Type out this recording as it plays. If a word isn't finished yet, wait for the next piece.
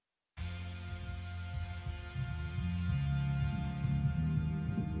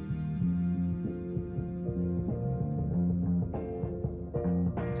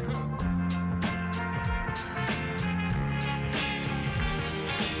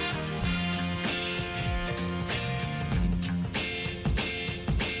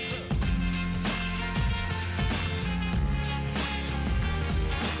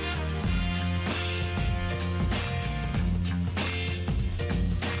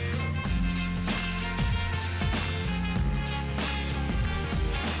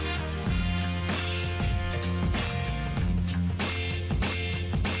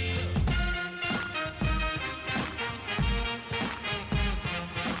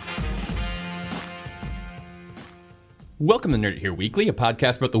Welcome to Nerd Here Weekly, a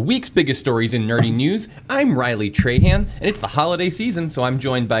podcast about the week's biggest stories in nerdy news. I'm Riley Trahan, and it's the holiday season, so I'm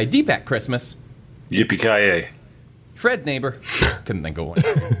joined by Deepak Christmas. Yippee-ki-yay. Fred Neighbor. Couldn't think of one.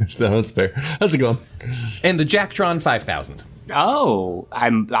 No, that's fair. How's it going? And the Jacktron 5000. Oh,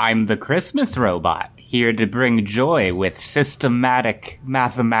 I'm the Christmas robot, here to bring joy with systematic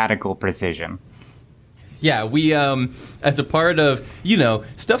mathematical precision. Yeah, we, as a part of,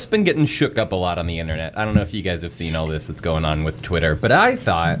 stuff's been getting shook up a lot on the internet. I don't know if you guys have seen all this that's going on with Twitter, but I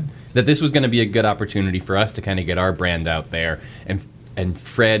thought that this was going to be a good opportunity for us to kind of get our brand out there. And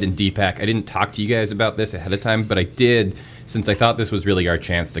Fred and Deepak, I didn't talk to you guys about this ahead of time, but I did, since I thought this was really our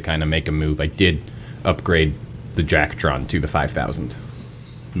chance to kind of make a move, I did upgrade the Jacktron to the 5000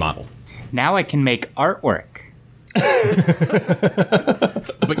 model. Now I can make artwork.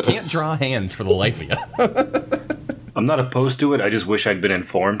 But can't draw hands for the life of you. I'm not opposed to it, I just wish I'd been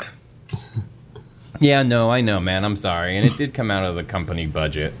informed. Yeah, no, I know, man. I'm sorry, and it did come out of the company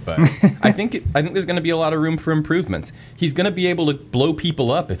budget, but I think there's going to be a lot of room for improvements. He's going to be able to blow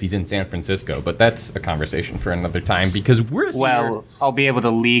people up if he's in San Francisco, but that's a conversation for another time because we're here. Well, I'll be able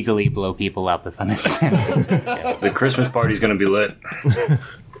to legally blow people up if I'm in San Francisco. The Christmas party's going to be lit.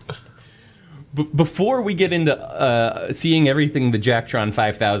 Before we get into seeing everything the Jacktron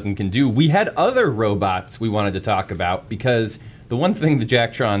 5000 can do, we had other robots we wanted to talk about because the one thing the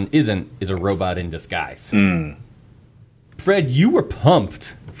Jacktron isn't is a robot in disguise. Fred, you were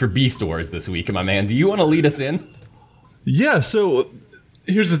pumped for Beast Wars this week, my man. Do you want to lead us in? Yeah, so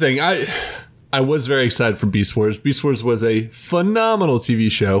here's the thing. I was very excited for Beast Wars. Beast Wars was a phenomenal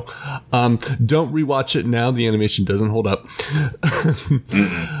TV show. Don't rewatch it now. The animation doesn't hold up.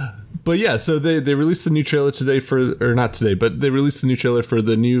 But yeah, so they released the new trailer today or not today, but they released the new trailer for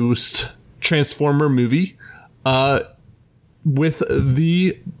the new Transformer movie. With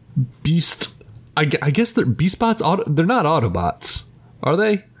the Beast, I guess they're Beastbots. They're not Autobots, are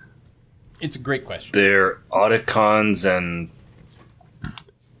they? It's a great question. They're Autocons and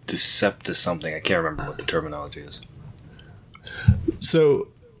Deceptus something. I can't remember what the terminology is. So,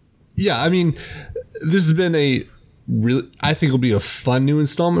 yeah, I mean, this has been I think it'll be a fun new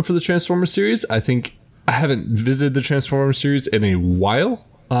installment for the Transformers series. I think I haven't visited the Transformers series in a while.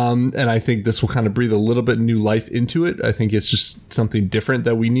 And I think this will kind of breathe a little bit new life into it. I think it's just something different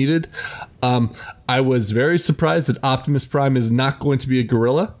that we needed. I was very surprised that Optimus Prime is not going to be a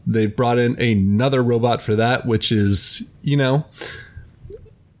gorilla. They've brought in another robot for that, which is,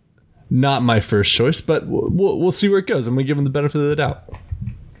 not my first choice, but we'll see where it goes. I'm going to give them the benefit of the doubt.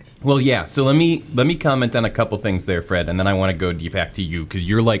 Well, yeah. So let me comment on a couple things there, Fred, and then I want to go back to you because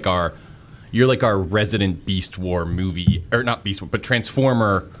you're like our resident Beast War movie, or not Beast War, but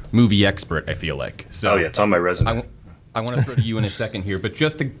Transformer movie expert, I feel like. So oh, yeah, it's on my resume. I want to throw to you in a second here, but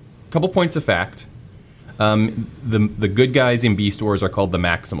just a couple points of fact. The good guys in Beast Wars are called the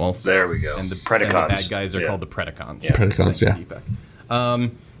Maximals. There we go. And the Predacons. And the bad guys are called the Predacons. Yeah. Predacons, yeah.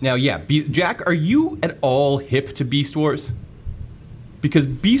 Now, yeah, Jack, are you at all hip to Beast Wars? Because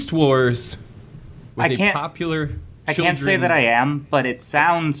Beast Wars was a popular... I can't say that I am, but it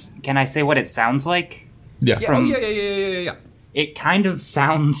sounds... Can I say what it sounds like? Yeah. Yeah. It kind of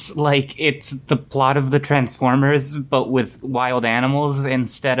sounds like it's the plot of the Transformers, but with wild animals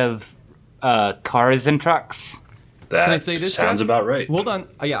instead of cars and trucks. That Can I say this, sounds Jack? about right. Hold on.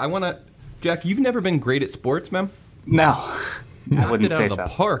 Yeah, I want to... Jack, you've never been great at sports, man? No. I wouldn't Get out say of the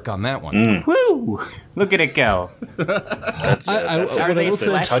so. park on that one. Woo! Look at it go. That's Are they a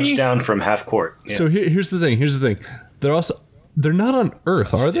fleshy? touchdown from half court. Yeah. So here's the thing. They're not on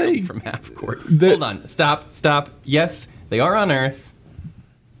Earth, are they? From half court. Hold on. Stop. Yes, they are on Earth.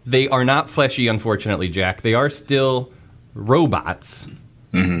 They are not fleshy, unfortunately, Jack. They are still robots.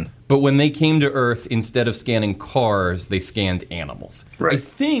 Mm-hmm. But when they came to Earth, instead of scanning cars, they scanned animals. Right. I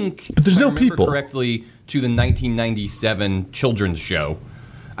think, but there's if I no remember people. correctly, to the 1997 children's show,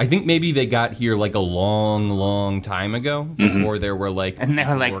 I think maybe they got here like a long time ago before there were like... And they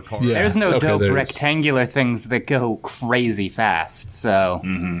were like, more cars. Yeah. there's no Okay, dope there it is. rectangular things that go crazy fast, so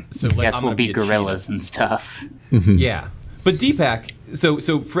So like, guess I'm we'll gonna be a gorillas cheetah. and stuff. Yeah. But Deepak,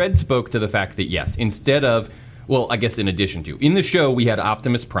 so Fred spoke to the fact that, yes, instead of, well, I guess in addition to, in the show we had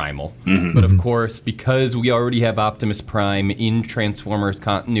Optimus Primal, but of course, because we already have Optimus Prime in Transformers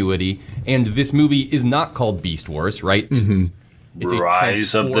continuity, and this movie is not called Beast Wars, right? It's a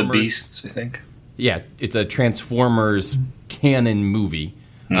Rise of the Transformers- Beasts, I think. Yeah, it's a Transformers canon movie.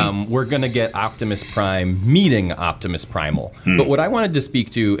 we're going to get Optimus Prime meeting Optimus Primal. But what I wanted to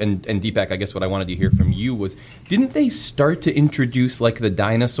speak to, and Deepak, I guess what I wanted to hear from you was, didn't they start to introduce like the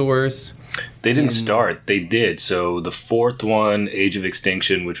dinosaurs? They didn't start. They did. So the fourth one, Age of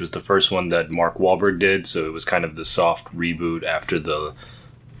Extinction, which was the first one that Mark Wahlberg did. So it was kind of the soft reboot after the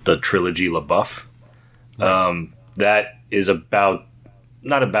trilogy LaBeouf. Right. That is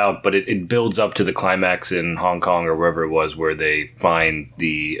but it builds up to the climax in Hong Kong or wherever it was, where they find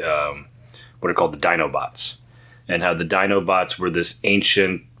the what are called the Dinobots, and how the Dinobots were this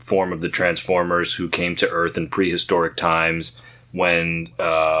ancient form of the Transformers who came to Earth in prehistoric times when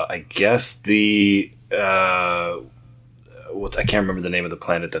I guess I can't remember the name of the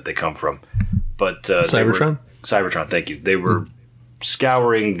planet that they come from, but Cybertron. Cybertron, thank you. They were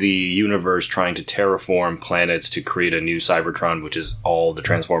scouring the universe trying to terraform planets to create a new Cybertron, which is all the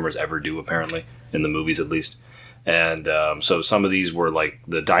Transformers ever do, apparently, in the movies at least. And so some of these were like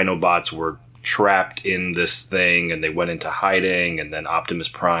the Dinobots were trapped in this thing and they went into hiding, and then Optimus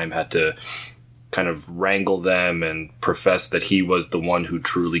Prime had to kind of wrangle them and profess that he was the one who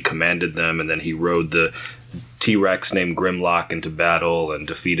truly commanded them, and then he rode the T-Rex named Grimlock into battle and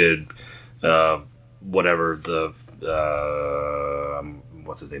defeated Megatron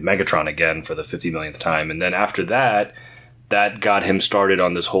again for the 50 millionth time. And then after that got him started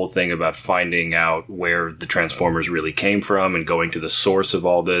on this whole thing about finding out where the Transformers really came from and going to the source of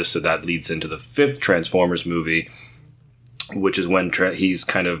all this. So that leads into the fifth Transformers movie, which is when he's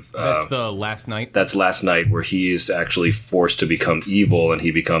kind of... That's the Last Night? That's Last Night, where he is actually forced to become evil, and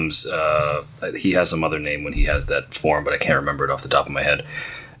he becomes... he has some other name when he has that form, but I can't remember it off the top of my head.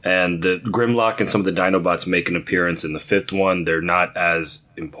 And the Grimlock and some of the Dinobots make an appearance in the fifth one. They're not as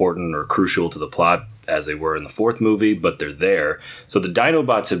important or crucial to the plot as they were in the fourth movie, but they're there. So the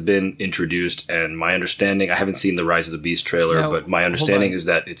Dinobots have been introduced, and my understanding... I haven't seen the Rise of the Beast trailer, but my understanding is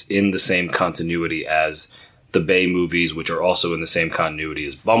that it's in the same continuity as the Bay movies, which are also in the same continuity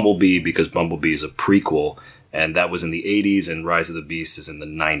as Bumblebee, because Bumblebee is a prequel, and that was in the 80s, and Rise of the Beast is in the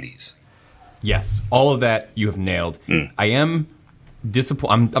 90s. Yes, all of that you have nailed. I am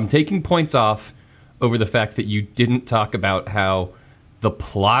disappointed. I'm taking points off over the fact that you didn't talk about how the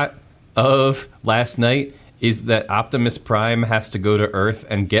plot of Last Night is that Optimus Prime has to go to Earth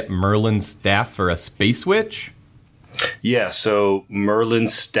and get Merlin's staff for a space witch. Yeah, so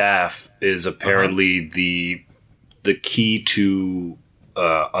Merlin's staff is apparently the key to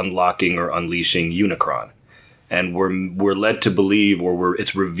unlocking or unleashing Unicron. And we're led to believe, or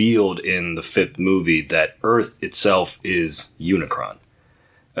it's revealed in the fifth movie, that Earth itself is Unicron.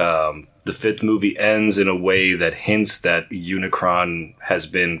 The fifth movie ends in a way that hints that Unicron has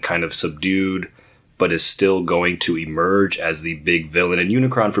been kind of subdued, but is still going to emerge as the big villain. And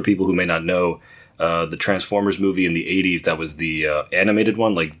Unicron, for people who may not know, the Transformers movie in the 80s, that was the animated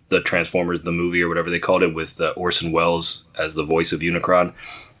one, like the Transformers, the movie or whatever they called it, with Orson Welles as the voice of Unicron.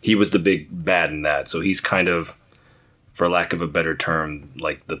 He was the big bad in that. So he's kind of, for lack of a better term,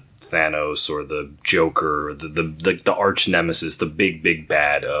 like the Thanos or the Joker, or the arch nemesis, the big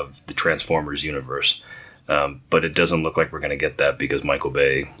bad of the Transformers universe. But it doesn't look like we're going to get that because Michael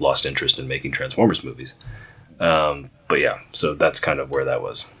Bay lost interest in making Transformers movies. But yeah, so that's kind of where that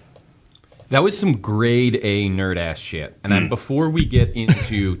was. That was some grade A nerd ass shit. And before we get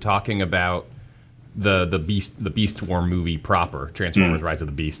into talking about the Beast War movie proper, Transformers: Rise of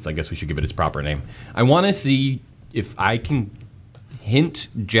the Beasts, I guess we should give it its proper name. I want to see if I can hint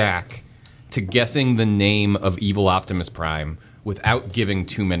Jack to guessing the name of evil Optimus Prime without giving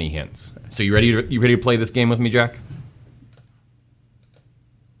too many hints. So you ready to play this game with me, Jack?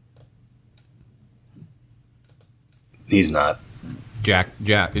 He's not. Jack,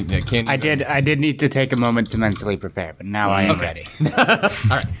 can't. I did need to take a moment to mentally prepare, but now I am ready. All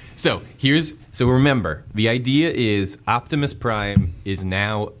right. So remember, the idea is Optimus Prime is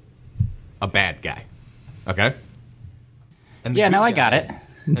now a bad guy. Okay? And now I got it.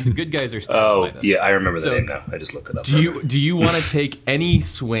 And the good guys are still by this. Yeah, I remember the name now. I just looked it up. Do you want to take any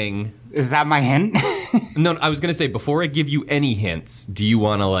swing? Is that my hint? No, I was going to say, before I give you any hints, do you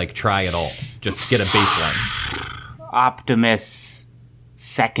want to try it all? Just get a baseline. Optimus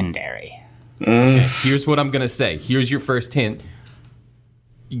secondary. Okay, here's what I'm going to say. Here's your first hint.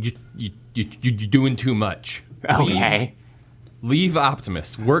 You're doing too much. Okay. Leave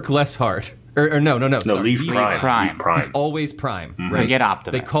Optimus. Work less hard. Or no. No, sorry. leave Prime. Leave Prime. He's always Prime, right? Get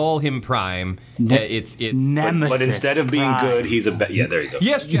Optimus. They call him Prime. It's Nemesis. But instead of being Prime. good, he's a yeah. There you go.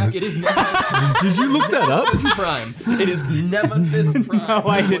 Yes, Jack. It is Nemesis. Did you look that up? Nemesis Prime. It is Nemesis Prime. No,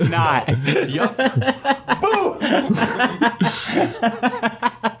 I did not. Yup.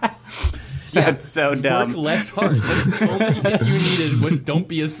 That's so Work dumb. less hard. That's the only hit you needed was don't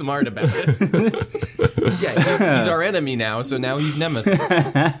be as smart about it. Yeah, he's our enemy now, so now he's nemesis.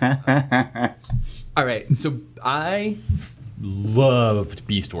 All right, so I loved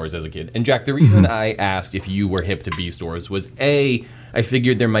Beast Wars as a kid. And Jack, the reason I asked if you were hip to Beast Wars was I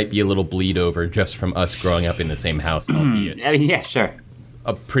figured there might be a little bleed over just from us growing up in the same house, albeit Yeah, sure.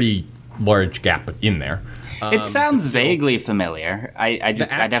 a pretty large gap in there. It sounds vaguely familiar. I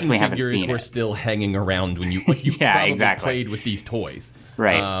The action definitely haven't figures seen were it. still hanging around when you Yeah, probably exactly. played with these toys.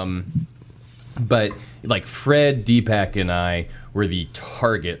 Right. But like Fred, Deepak, and I were the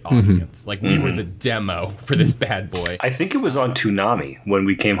target audience. Like we were the demo for this bad boy. I think it was on Toonami when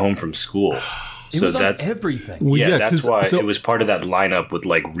we came home from school. It was on everything. Well, Yeah, that's 'cause- why so it was part of that lineup with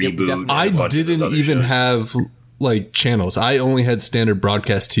like Reboot. definitely. and a I bunch of those didn't other even shows. have like channels. I only had standard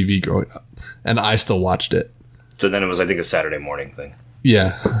broadcast TV growing up, and I still watched it. So then it was, I think, a Saturday morning thing.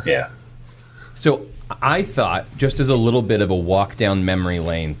 Yeah. Yeah. So I thought, just as a little bit of a walk down memory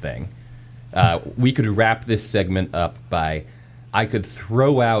lane thing, we could wrap this segment up by I could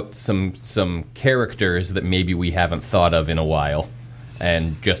throw out some characters that maybe we haven't thought of in a while,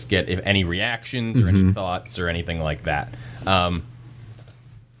 and just get if any reactions or any thoughts or anything like that.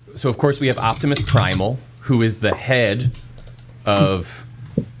 So of course we have Optimus Primal, who is the head of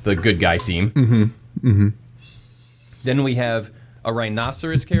the good guy team. Then we have a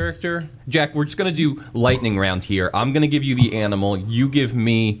rhinoceros character. Jack, we're just going to do lightning round here. I'm going to give you the animal. You give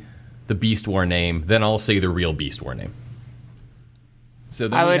me the Beast War name. Then I'll say the real Beast War name. So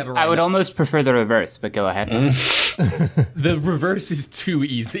then we have a I would almost prefer the reverse, but go ahead. The reverse is too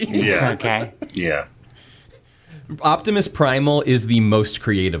easy. Yeah. Okay. Yeah. Optimus Primal is the most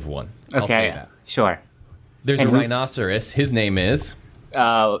creative one. I'll say Okay. that. Sure. There's And a who- rhinoceros. His name is...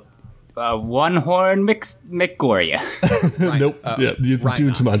 One horn McGoria. Nope. Yeah, you're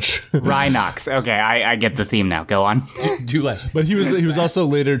doing too Rhinox. much. Rhinox. Okay, I get the theme now. Go on. Do less. But he was also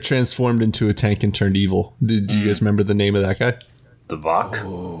later transformed into a tank and turned evil. Do you guys remember the name of that guy? The Vok.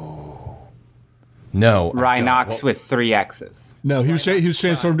 No. I don't. Rhinox with 3 X's. No, he was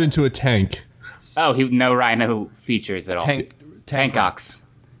transformed into a tank. Oh, no Rhino features at all. Tank Tankox.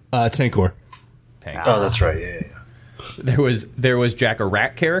 Tankor. Tank. Oh, that's right. Yeah. There was Jack, a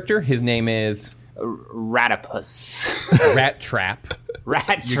rat character. His name is Ratapus. Rat Trap.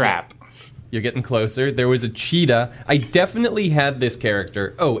 Rat Trap. You're getting closer. There was a cheetah. I definitely had this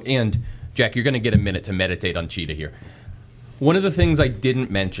character. Oh, and Jack, you're going to get a minute to meditate on cheetah here. One of the things I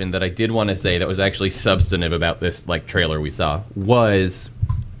didn't mention that I did want to say that was actually substantive about this trailer we saw was,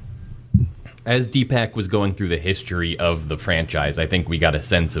 as Deepak was going through the history of the franchise, I think we got a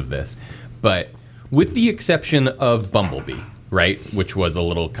sense of this. But with the exception of Bumblebee, right, which was a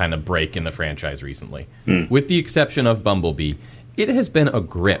little kind of break in the franchise recently, with the exception of Bumblebee, it has been a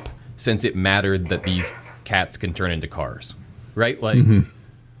grip since it mattered that these cats can turn into cars, right? Like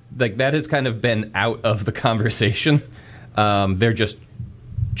that has kind of been out of the conversation. They're just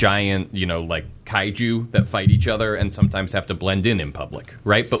giant, kaiju that fight each other and sometimes have to blend in public,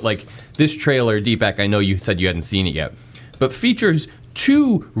 right? But this trailer, Deepak, I know you said you hadn't seen it yet, but features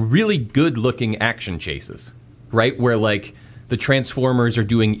 2 really good-looking action chases, right? Where the Transformers are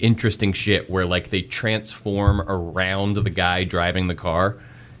doing interesting shit, where they transform around the guy driving the car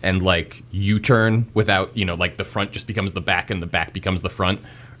and U-turn without, the front just becomes the back and the back becomes the front,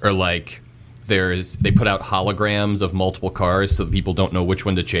 or they put out holograms of multiple cars so that people don't know which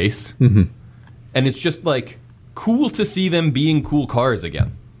one to chase. And it's just cool to see them being cool cars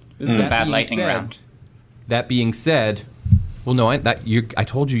again. This is a That bad being lightning said- round. That being said, well, no, I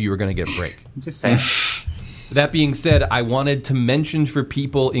told you were going to get a break. Just saying. That being said, I wanted to mention for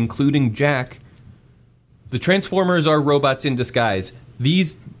people, including Jack, the Transformers are robots in disguise.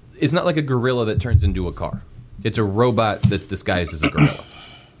 It's not like a gorilla that turns into a car. It's a robot that's disguised as a gorilla.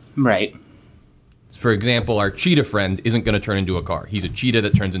 Right. For example, our cheetah friend isn't going to turn into a car. He's a cheetah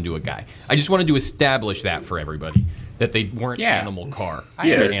that turns into a guy. I just wanted to establish that for everybody, that they weren't Yeah. animal car. I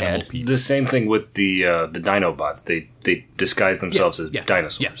Yeah, They're understand. animal people. The same thing with the Dinobots. They disguise themselves Yes, as yes,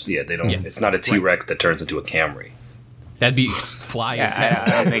 dinosaurs. yes. Yeah, they don't. Yes. It's not a T-Rex that turns into a Camry. That'd be fly as Yeah, hell.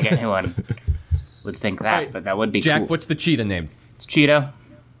 I don't think anyone would think that, Right. but that would be Jack, cool. what's the cheetah name? It's Cheeto.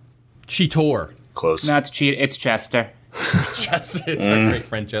 Cheetor. Close. No, it's Chester. Chester. It's our great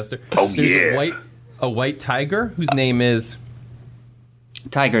friend Chester. Oh, There's yeah. a white tiger whose name is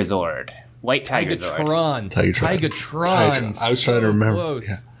Tiger Zord. White Tiger Zord. Tigatron. Tigatron. Tigatron. I was trying to remember. Close.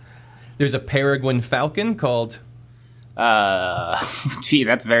 Yeah. There's a peregrine falcon called Gee,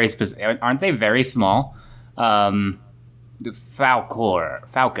 that's very specific. Aren't they very small? The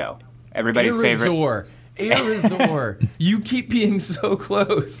Falco. Everybody's favorite. Arizor. Arizor. You keep being so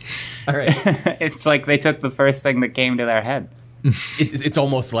close. All right. It's like they took the first thing that came to their heads. It's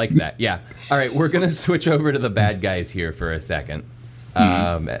almost like that, yeah. All right, we're going to switch over to the bad guys here for a second.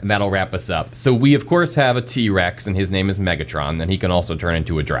 And that'll wrap us up. So we, of course, have a T-Rex, and his name is Megatron, and he can also turn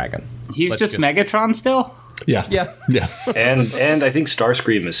into a dragon. He's just Megatron still? Yeah. Yeah. Yeah. And I think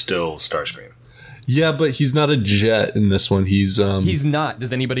Starscream is still Starscream. Yeah, but he's not a jet in this one. He's He's not.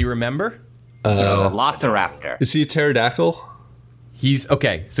 Does anybody remember? Velociraptor. Is he a pterodactyl? He's...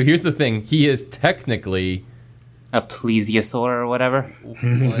 Okay, so here's the thing. He is technically... A plesiosaur or whatever?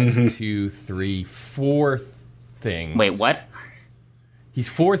 1, 2, 3, 4 things. Wait, what? He's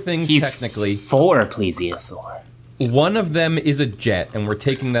 4 things He's technically. 4 plesiosaur. One of them is a jet, and we're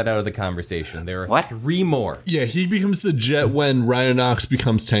taking that out of the conversation. There are What? 3 more. Yeah, he becomes the jet when Rhinonox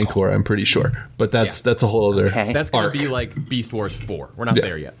becomes Tankor, I'm pretty sure. But that's a whole other Okay. That's going arc. to be like Beast Wars 4. We're not Yeah.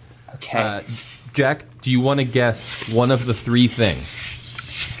 there yet. Okay. Jack, do you want to guess one of the 3 things?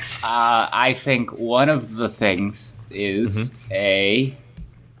 I think one of the things is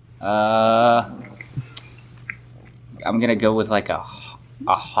I'm gonna go with like a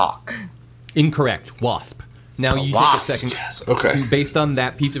hawk. Incorrect. Wasp. Now you wasp. take a second. Yes, okay. Based on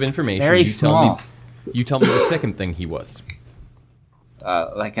that piece of information, Very small. You tell me the second thing he was.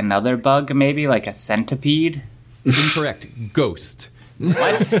 Like another bug, maybe like a centipede. Incorrect. Ghost.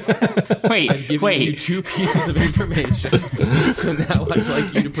 What? I've given you 2 pieces of information. So now I'd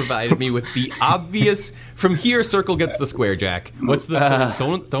like you to provide me with the obvious. From here, circle gets the square, Jack. What's the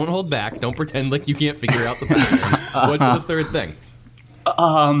third? Don't hold back. Don't pretend like you can't figure out the pattern. What's the third thing?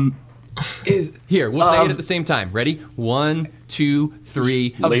 Is Here, we'll say it at the same time. Ready? 1, 2,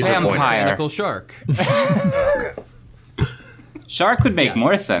 3. A Laser pointer. vampire. Mechanical shark. Shark would make Yeah.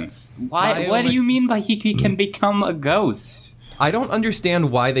 more sense. Why? What do you mean by he can become a ghost? I don't understand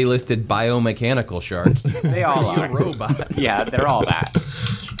why they listed biomechanical shark. They all He's a are. robot. Yeah, they're all that.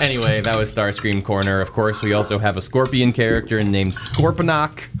 Anyway, that was Starscream Corner. Of course, we also have a scorpion character named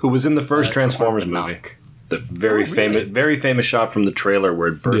Scorponok. Who was in the first Transformers movie. The very famous shot from the trailer where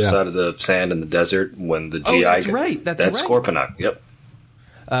it bursts Yeah. out of the sand in the desert when the GI. that's right, that's right. Scorponok. Yep.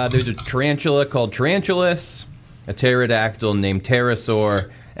 There's a tarantula called Tarantulas, a pterodactyl named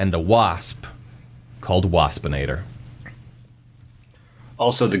Pterosaur, and a wasp called Waspinator.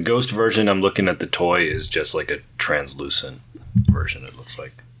 Also, the ghost version I'm looking at the toy is just like a translucent version. It looks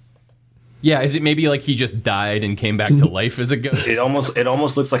like Yeah, is it maybe like he just died and came back to life as a ghost? it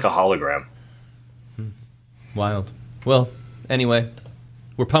almost looks like a hologram. Wild. Well, anyway,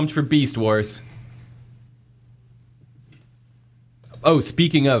 we're pumped for Beast Wars. Oh,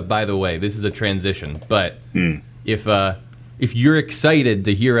 speaking of, by the way, this is a transition, but if you're excited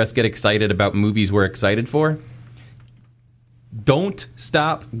to hear us get excited about movies we're excited for, don't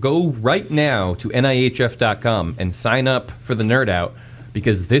stop. Go right now to NIHF.com and sign up for the Nerd Out,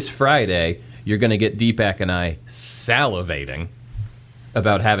 because this Friday you're going to get Deepak and I salivating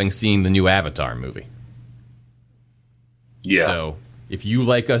about having seen the new Avatar movie. Yeah. So if you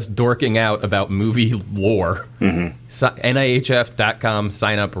like us dorking out about movie lore, NIHF.com,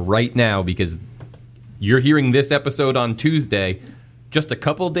 sign up right now, because you're hearing this episode on Tuesday. Just a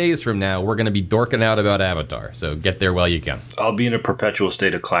couple days from now, we're going to be dorking out about Avatar. So get there while you can. I'll be in a perpetual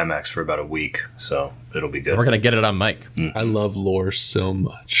state of climax for about a week, so it'll be good. We're going to get it on mic. I love lore so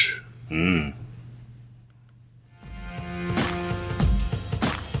much. And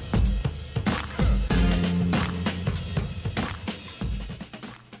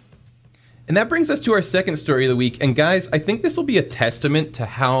that brings us to our second story of the week. And guys, I think this will be a testament to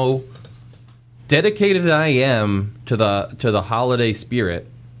how dedicated I am to the holiday spirit.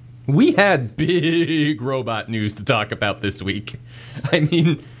 We had big robot news to talk about this week. I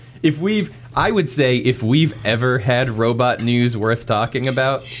mean, I would say if we've ever had robot news worth talking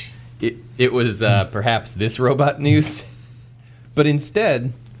about, it was perhaps this robot news. But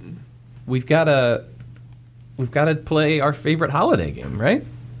instead, we've got to play our favorite holiday game, right?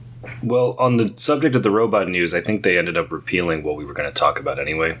 Well, on the subject of the robot news, I think they ended up repealing what we were going to talk about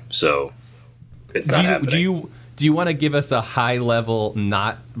anyway, so it's not happening. Do you want to give us a high-level,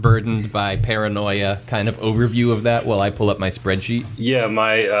 not burdened by paranoia kind of overview of that while I pull up my spreadsheet? Yeah,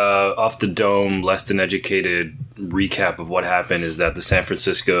 my off-the-dome, less-than-educated recap of what happened is that the San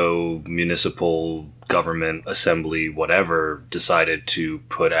Francisco Municipal Government Assembly, whatever, decided to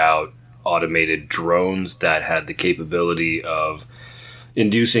put out automated drones that had the capability of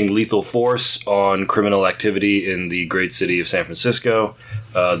inducing lethal force on criminal activity in the great city of San Francisco.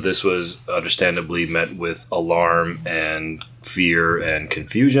 This was understandably met with alarm and fear and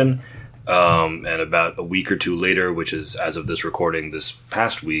confusion. And about a week or two later, which is as of this recording this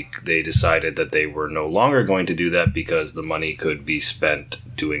past week, they decided that they were no longer going to do that because the money could be spent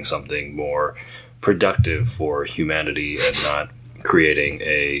doing something more productive for humanity and not creating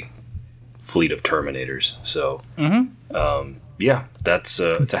a fleet of Terminators. So, yeah, it's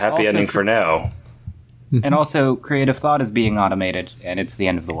a happy Also ending for now. And also, creative thought is being automated, and it's the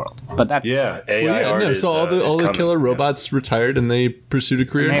end of the world. But that's Yeah, AI Well, yeah, art no, is, so all the coming. killer robots retired and they pursued a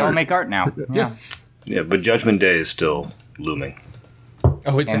career. they in all art. make art now. Yeah. Yeah, but Judgment Day is still looming.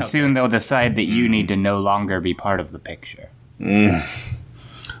 Oh, it's And out. soon they'll decide that you need to no longer be part of the picture.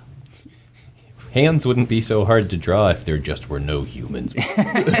 Hands wouldn't be so hard to draw if there just were no humans.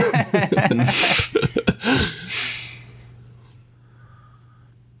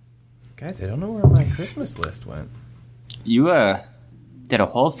 Guys, I don't know where my Christmas list went. You did a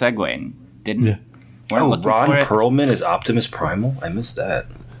whole segue and didn't. Yeah. weren't Oh, looking Ron for it. Perlman is Optimus Primal? I missed that.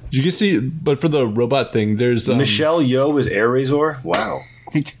 You can see, but for the robot thing, there's Michelle Yeoh is Air Razor? Wow.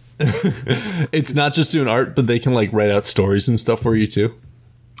 it's not just doing art, but they can like write out stories and stuff for you too.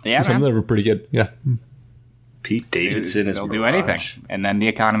 Yeah, Some of man. them are pretty good. Yeah. Pete Davidson is They'll do Mirage. anything, and then the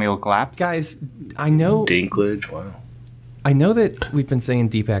economy will collapse. Guys, I know Dinklage, wow. that we've been saying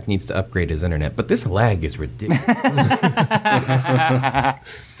Deepak needs to upgrade his internet, but this lag is ridiculous.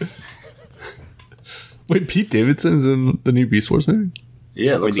 Wait, Pete Davidson's in the new Beast Wars movie?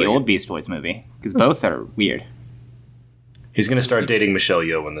 Yeah, it Or looks the like old it. Beast Boys movie, because both are weird. He's going to start dating Michelle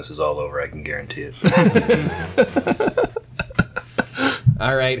Yeoh when this is all over, I can guarantee it.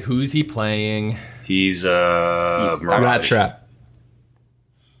 All right, who's he playing? He's He's Mirage. Rat Trap.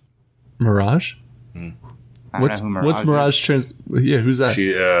 Mirage? I don't What's know who what's is. Mirage trans? Yeah, who's that?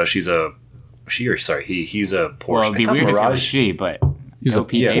 He's a Porsche. Well, it'd be I thought weird if it was Mirage. she, but He's no a-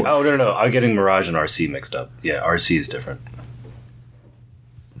 Pete Yeah. Davidson. Oh no, I'm getting Mirage and RC mixed up. Yeah, RC is different.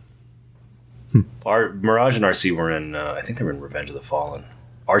 Our Mirage and RC were in. I think they were in Revenge of the Fallen.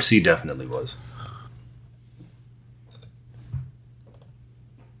 RC definitely was.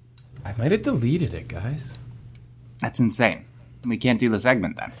 I might have deleted it, guys. That's insane. We can't do the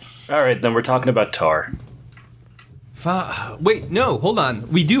segment then. All right, then we're talking about Tar. Wait, no, hold on.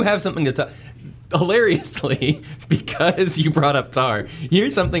 We do have something to talk. Hilariously, because you brought up Tar,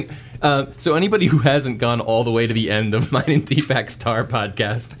 here's something. So anybody who hasn't gone all the way to the end of mine and Deepak's Tar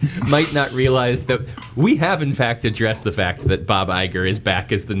podcast might not realize that we have in fact addressed the fact that Bob Iger is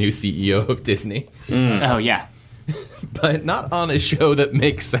back as the new CEO of Disney, Oh, yeah. but not on a show that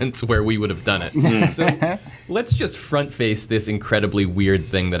makes sense where we would have done it. So let's just front face this incredibly weird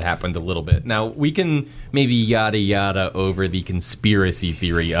thing that happened a little bit. Now, we can maybe yada yada over the conspiracy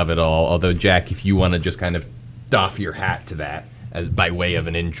theory of it all, although, Jack, if you want to just kind of doff your hat to that as by way of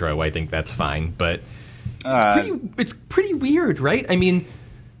an intro, I think that's fine. But it's pretty weird, right? I mean,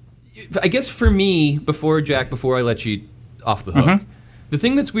 I guess for me, before I let you off the hook, the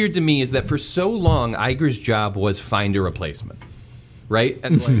thing that's weird to me is that for so long, Iger's job was find a replacement, right?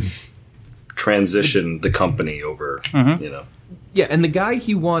 And like, Transition the company over. You know. yeah, and the guy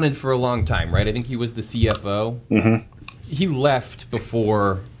he wanted for a long time, right? I think he was the CFO. Mm-hmm. He left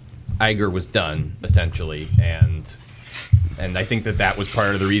before Iger was done, essentially, and I think that was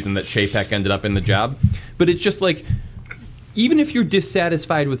part of the reason that Chapek ended up in the job. But it's just like, even if you're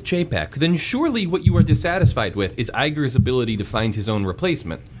dissatisfied with Chapek, then surely what you are dissatisfied with is Iger's ability to find his own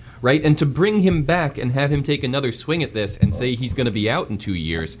replacement, right? And to bring him back and have him take another swing at this and say he's going to be out in 2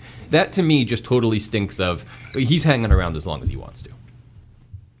 years, that to me just totally stinks of he's hanging around as long as he wants to.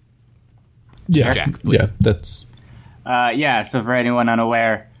 Yeah, Jack, please. yeah, that's Yeah, so for anyone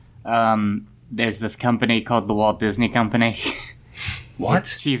unaware, there's this company called the Walt Disney Company.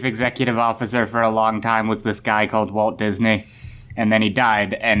 What? Chief executive officer for a long time was this guy called Walt Disney. And then he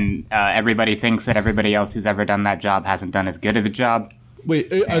died, and everybody thinks that everybody else who's ever done that job hasn't done as good of a job.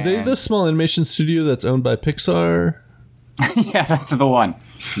 Wait, are they the small animation studio that's owned by Pixar? Yeah, that's the one.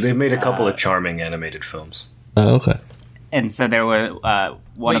 They've made a couple of charming animated films. Oh, okay. And so there were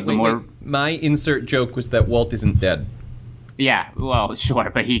one of the more... Wait. My insert joke was that Walt isn't dead. Yeah, well, sure,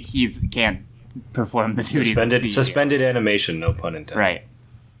 but he's can't perform the duties of CEO. Suspended animation, no pun intended.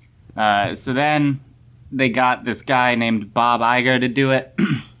 Right. So then they got this guy named Bob Iger to do it.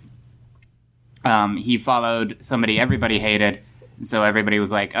 He followed somebody everybody hated. So everybody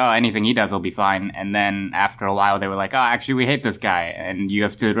was like, oh, anything he does will be fine. And then after a while, they were like, oh, actually, we hate this guy. And you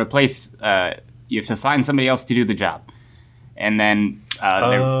have to you have to find somebody else to do the job. And then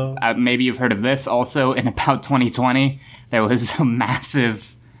maybe you've heard of this also. In about 2020, there was a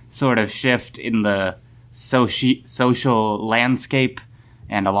massive sort of shift in the social landscape.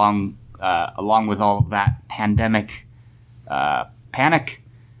 And along with all of that pandemic panic,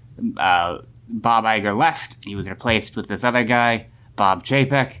 Bob Iger left. He was replaced with this other guy, Bob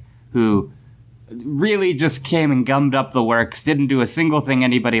Chapek, who really just came and gummed up the works, didn't do a single thing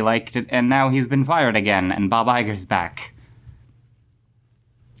anybody liked, and now he's been fired again, and Bob Iger's back.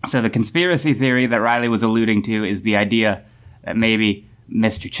 So the conspiracy theory that Riley was alluding to is the idea that maybe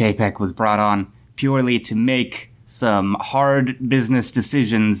Mr. Chapek was brought on purely to make some hard business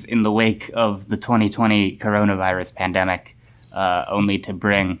decisions in the wake of the 2020 coronavirus pandemic, only to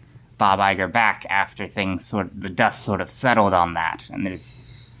bring Bob Iger back after the dust sort of settled on that. And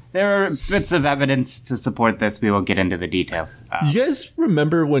there are bits of evidence to support this. We won't get into the details. You guys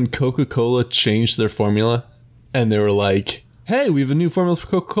remember when Coca-Cola changed their formula? And they were like, hey, we have a new formula for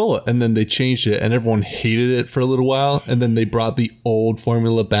Coca-Cola. And then they changed it, and everyone hated it for a little while. And then they brought the old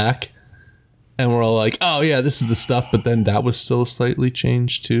formula back. And we're all like, oh, yeah, this is the stuff. But then that was still slightly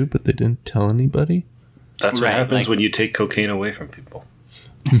changed, too. But they didn't tell anybody. That's what happens when you take cocaine away from people.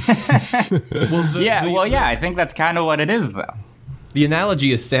 I think that's kind of what it is, though. The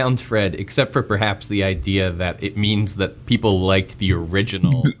analogy is sound, Fred, except for perhaps the idea that it means that people liked the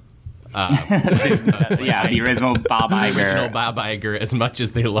original. The original Bob Iger. The original Bob Iger as much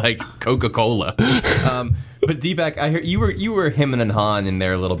as they liked Coca-Cola. But D-Back, I heard you were hemming and hawing in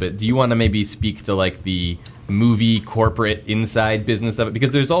there a little bit. Do you want to maybe speak to like the movie corporate inside business of it?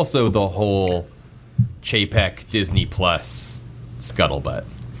 Because there's also the whole Chapek Disney Plus scuttlebutt.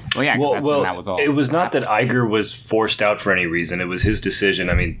 Well, yeah, that's when that was all. It was not that Iger was forced out for any reason. It was his decision.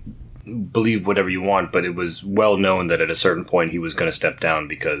 I mean, believe whatever you want, but it was well known that at a certain point he was going to step down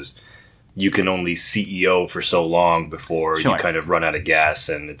because you can only CEO for so long before you kind of run out of gas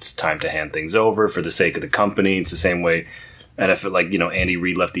and it's time to hand things over for the sake of the company. It's the same way. And I feel like, Andy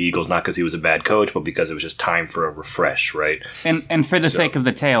Reid left the Eagles not because he was a bad coach, but because it was just time for a refresh, right? And for the sake of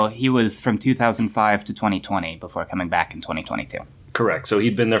the tale, he was from 2005 to 2020 before coming back in 2022. Correct. So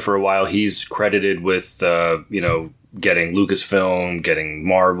he'd been there for a while. He's credited with, getting Lucasfilm, getting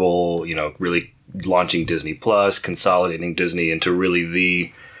Marvel, really launching Disney Plus, consolidating Disney into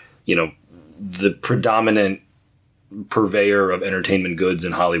really the predominant purveyor of entertainment goods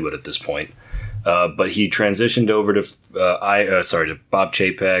in Hollywood at this point. But he transitioned over to Bob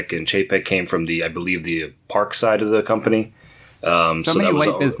Chapek, and Chapek came from the park side of the company. So many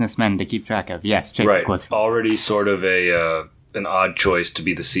white businessmen to keep track of. Yes, Chapek was already sort of an odd choice to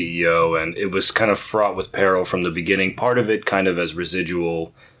be the CEO, and it was kind of fraught with peril from the beginning. Part of it kind of as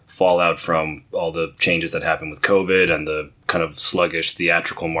residual fallout from all the changes that happened with COVID and the kind of sluggish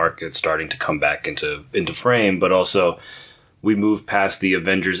theatrical market starting to come back into frame, but also we moved past the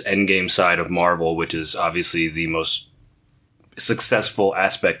Avengers Endgame side of Marvel, which is obviously the most successful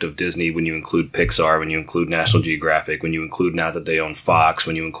aspect of Disney when you include Pixar, when you include National Geographic, when you include now that they own Fox,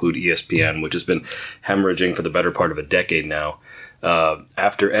 when you include ESPN, which has been hemorrhaging for the better part of a decade now.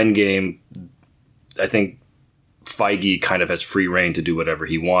 After Endgame, I think Feige kind of has free reign to do whatever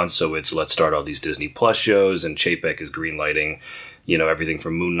he wants, so it's let's start all these Disney Plus shows, and Chapek is greenlighting, everything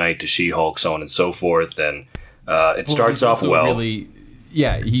from Moon Knight to She-Hulk, so on and so forth, and it starts off well. Really,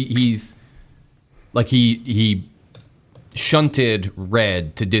 yeah, he's like he shunted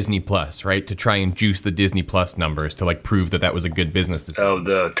Red to Disney Plus, right, to try and juice the Disney Plus numbers to like prove that was a good business decision. Oh,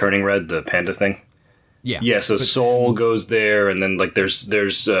 the Turning Red, the panda thing. Yeah. So Soul goes there, and then like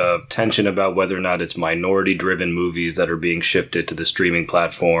there's tension about whether or not it's minority-driven movies that are being shifted to the streaming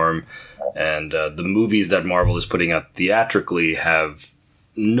platform, and the movies that Marvel is putting out theatrically have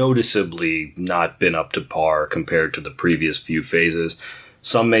noticeably not been up to par compared to the previous few phases.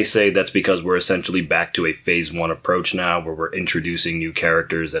 Some may say that's because we're essentially back to a phase one approach now, where we're introducing new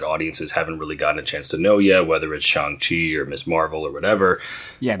characters that audiences haven't really gotten a chance to know yet, whether it's Shang-Chi or Ms. Marvel or whatever.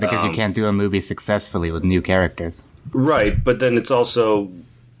 Yeah, because you can't do a movie successfully with new characters. Right, but then it's also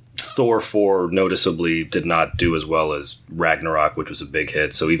Thor 4 noticeably did not do as well as Ragnarok, which was a big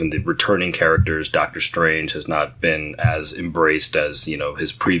hit. So even the returning characters, Doctor Strange, has not been as embraced as,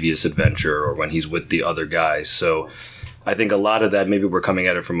 his previous adventure or when he's with the other guys. So I think a lot of that, maybe we're coming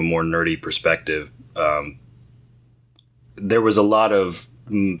at it from a more nerdy perspective. There was a lot of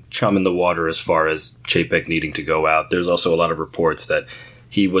chum in the water as far as Chapek needing to go out. There's also a lot of reports that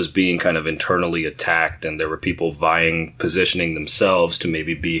he was being kind of internally attacked, and there were people positioning themselves to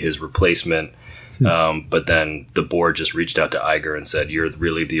maybe be his replacement. But then the board just reached out to Iger and said, you're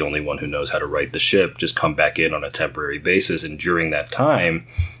really the only one who knows how to right the ship. Just come back in on a temporary basis. And during that time,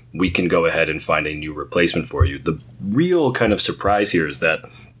 we can go ahead and find a new replacement for you. The real kind of surprise here is that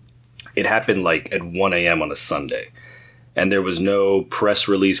it happened like at 1 a.m. on a Sunday. And there was no press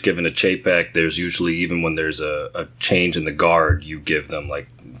release given to Chapek. There's usually, even when there's a change in the guard, you give them like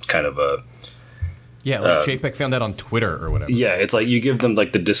kind of Yeah, like Chapek found that on Twitter or whatever. Yeah, it's like you give them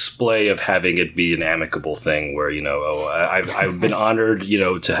like the display of having it be an amicable thing where, I've been honored,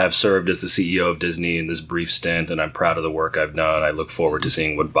 to have served as the CEO of Disney in this brief stint, and I'm proud of the work I've done. I look forward to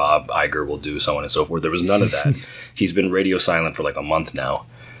seeing what Bob Iger will do, so on and so forth. There was none of that. He's been radio silent for like a month now.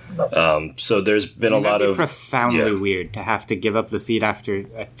 So there's been a lot of profoundly weird to have to give up the seat after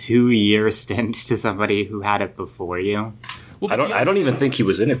a 2-year stint to somebody who had it before you. Well, I don't even think he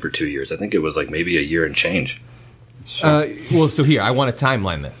was in it for 2 years. I think it was like maybe a year and change. So here, I want to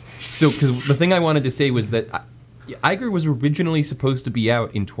timeline this. So, because the thing I wanted to say was that Iger was originally supposed to be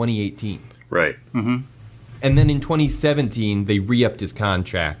out in 2018. Right. Mm-hmm. And then in 2017, they re-upped his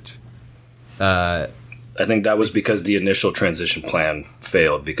contract. I think that was because the initial transition plan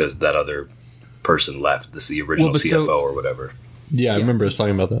failed because that other person left, the original CFO or whatever. Yeah, I remember us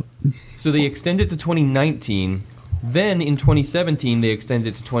talking about that. So they extended to 2019. Then in 2017, they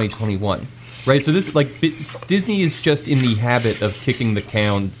extended to 2021. Right? So this, Disney is just in the habit of kicking the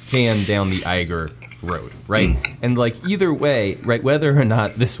can down the Iger road, right? And, either way, right, whether or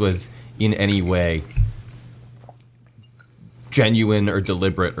not this was in any way genuine or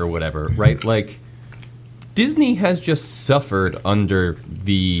deliberate or whatever, right? Disney has just suffered under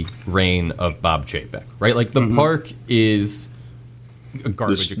the reign of Bob Chapek, right? The park is a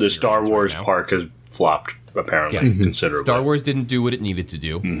garbage. The Star Wars park has flopped, apparently, considerably. Star Wars didn't do what it needed to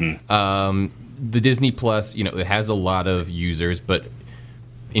do. The Disney Plus, it has a lot of users, but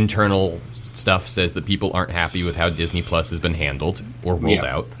internal stuff says that people aren't happy with how Disney Plus has been handled or rolled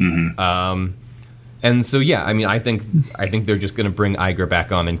out. And so, I think they're just going to bring Iger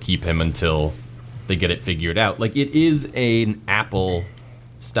back on and keep him until they get it figured out. It is an Apple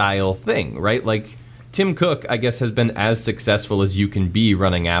style thing, right? Tim Cook, I guess, has been as successful as you can be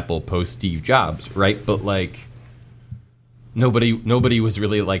running Apple post Steve Jobs, right? But nobody was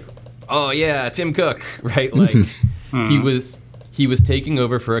really oh yeah, Tim Cook, right? he was taking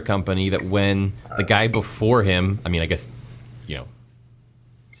over for a company that when the guy before him, I guess,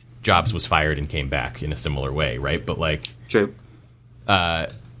 Jobs was fired and came back in a similar way, right? But true.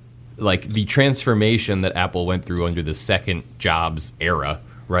 The transformation that Apple went through under the second Jobs era,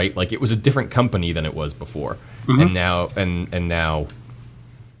 right? It was a different company than it was before. And now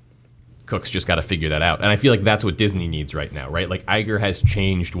Cook's just got to figure that out. And I feel like that's what Disney needs right now, right? Iger has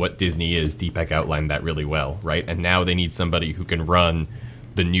changed what Disney is. Deepak outlined that really well, right? And now they need somebody who can run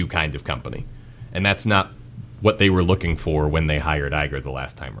the new kind of company. And that's not what they were looking for when they hired Iger the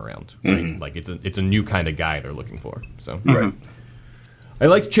last time around, right? It's a new kind of guy they're looking for. So right. I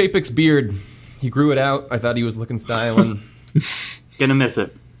liked Chapek's beard. He grew it out. I thought he was looking styling. Gonna miss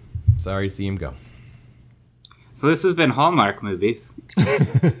it. Sorry to see him go. So this has been Hallmark movies.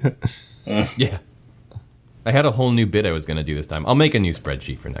 Yeah. I had a whole new bit I was going to do this time. I'll make a new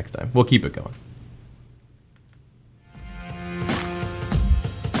spreadsheet for next time. We'll keep it going.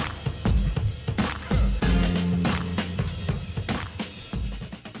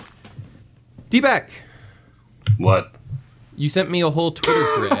 D-Back. What? You sent me a whole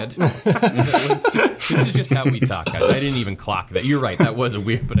Twitter thread. This is just how we talk, guys. I didn't even clock that. You're right. That was a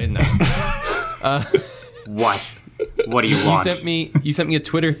weird, but I didn't know. What? What do you want? You sent me a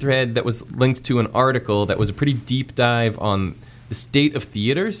Twitter thread that was linked to an article that was a pretty deep dive on the state of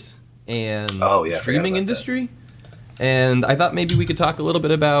theaters and the streaming industry. And I thought maybe we could talk a little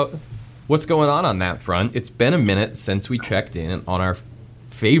bit about what's going on that front. It's been a minute since we checked in on our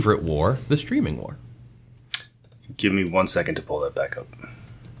favorite war, the streaming war. Give me 1 second to pull that back up.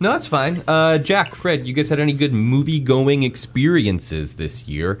 No, that's fine. Jack, Fred, you guys had any good movie-going experiences this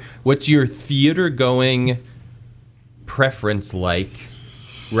year? What's your theater-going preference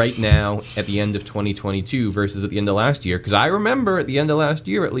right now at the end of 2022 versus at the end of last year? Because I remember at the end of last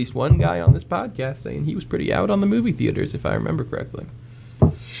year, at least one guy on this podcast saying he was pretty out on the movie theaters, if I remember correctly.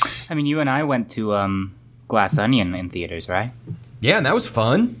 You and I went to Glass Onion in theaters, right? Yeah, and that was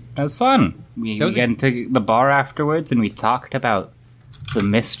fun. That was fun. We got into the bar afterwards, and we talked about the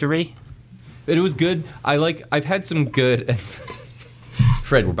mystery. It was good. I've had some good...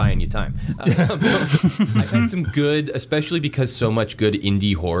 Fred, we're buying you time. I've had some good, especially because so much good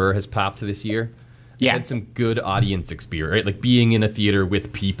indie horror has popped this year. Yeah. I've had some good audience experience, right? Being in a theater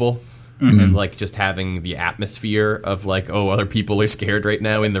with people and just having the atmosphere of other people are scared right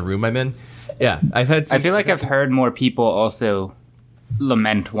now in the room I'm in. Yeah, I've had some... I feel like I've heard more people also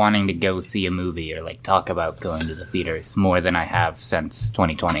lament wanting to go see a movie or talk about going to the theaters more than I have since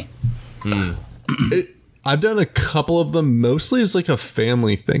 2020. I've done a couple of them, mostly as a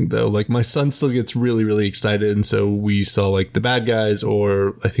family thing though. My son still gets really, really excited, and so we saw The Bad Guys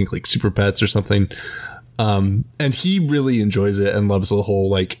or I think Super Pets or something. And he really enjoys it and loves the whole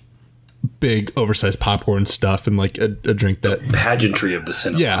big oversized popcorn stuff and like a drink that Pageantry of the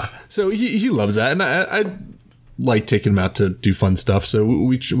cinema. yeah. So he loves that, and I like taking him out to do fun stuff. So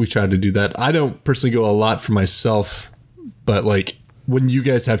we try to do that. I don't personally go a lot for myself, but like when you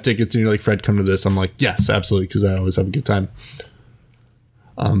guys have tickets and you're like, Fred, come to this, I'm like, yes, absolutely, because I always have a good time.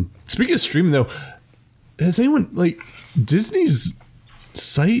 Speaking of streaming though, has anyone like Disney's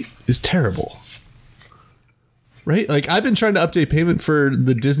site is terrible, right? Like I've been trying to update payment for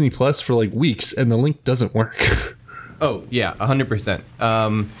the Disney Plus for like weeks, and the link doesn't work. Oh yeah,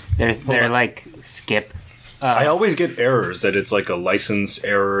 100%. They're like skip. I always get errors that it's like a license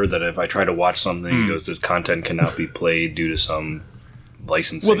error that if I try to watch something, it goes, this content cannot be played due to some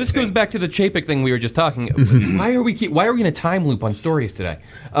licensing. Well, this thing. goes back to the Chapek thing we were just talking. Why are we in a time loop on stories today?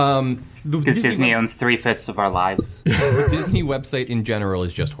 Because Disney owns 3/5 of our lives. The Disney website in general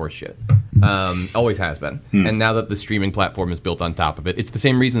is just horseshit. Always has been. And now that the streaming platform is built on top of it, it's the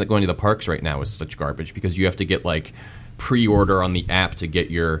same reason that going to the parks right now is such garbage, because you have to get like pre-order on the app to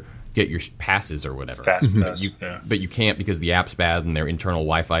get your passes or whatever. Fast pass. But you can't because the app's bad and their internal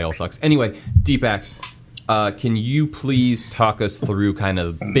Wi-Fi all sucks. Anyway, Deepak, can you please talk us through kind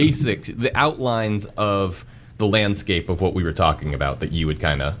of the outlines of the landscape of what we were talking about that you would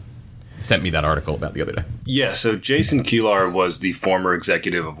kind of sent me that article about the other day? Yeah, so Jason Kilar was the former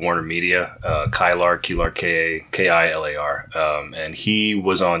executive of Warner Media, Kilar, Kilar, and he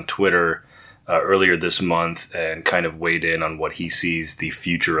was on Twitter earlier this month and kind of weighed in on what he sees the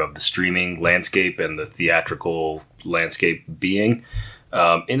future of the streaming landscape and the theatrical landscape being.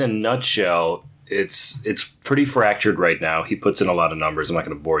 In a nutshell, it's pretty fractured right now. He puts in a lot of numbers. I'm not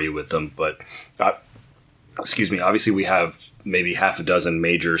going to bore you with them, but obviously we have maybe half a dozen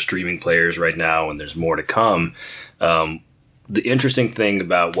major streaming players right now, and there's more to come. The interesting thing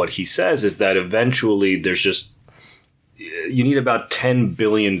about what he says is that eventually you need about $10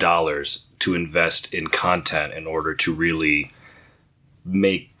 billion to invest in content in order to really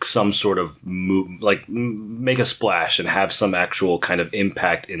make some sort of move, like make a splash and have some actual kind of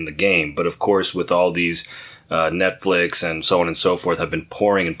impact in the game. But of course, with all these Netflix and so on and so forth have been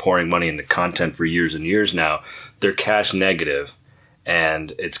pouring money into content for years and years now, they're cash negative,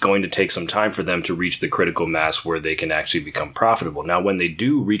 and it's going to take some time for them to reach the critical mass where they can actually become profitable. Now, when they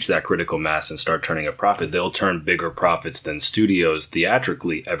do reach that critical mass and start turning a profit, they'll turn bigger profits than studios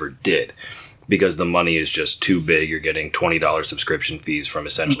theatrically ever did, because the money is just too big. You're getting $20 subscription fees from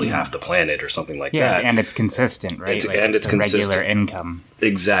essentially half the planet or something like that. Yeah, and it's consistent, right? It's a consistent. Regular income.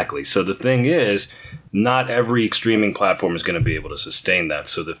 Exactly. So the thing is, not every streaming platform is going to be able to sustain that.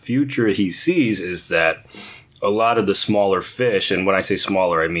 So the future he sees is that a lot of the smaller fish, and when I say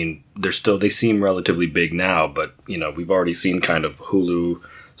smaller, I mean they seem relatively big now, but we've already seen kind of Hulu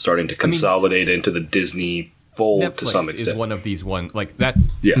starting to consolidate into the Disney fold Netflix to some extent. is one of these like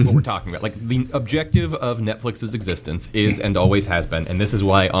that's what we're talking about. Like the objective of Netflix's existence is and always has been, and this is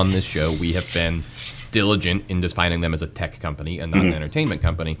why on this show we have been diligent in defining them as a tech company and not an entertainment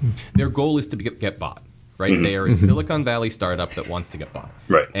company. Their goal is to get bought. Right? They are a Silicon Valley startup that wants to get bought.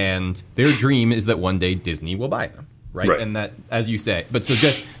 Right. And their dream is that one day Disney will buy them. Right? And that, as you say, but so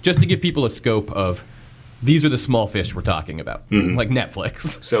just to give people a scope of, these are the small fish we're talking about, like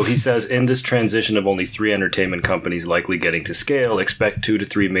Netflix. So he says, in this transition of only 3 entertainment companies likely getting to scale, expect 2 to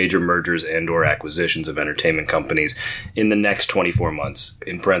 3 major mergers and or acquisitions of entertainment companies in the next 24 months.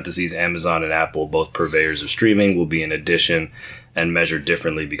 In parentheses, Amazon and Apple, both purveyors of streaming, will be in addition and measured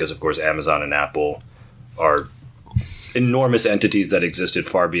differently because, of course, Amazon and Apple are enormous entities that existed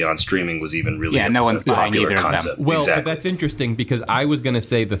far beyond streaming was even really no one's buying popular either concept. of them. Well, exactly. but that's interesting because I was going to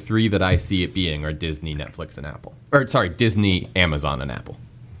say the 3 that I see it being are Disney, Netflix, and Apple. Or, sorry, Disney, Amazon, and Apple.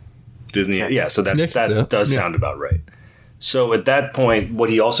 Disney, yeah, so that so. does sound about right. So at that point, what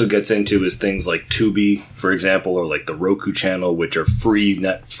he also gets into is things like Tubi, for example, or like the Roku channel, which are free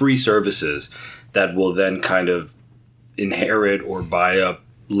services that will then kind of inherit or buy up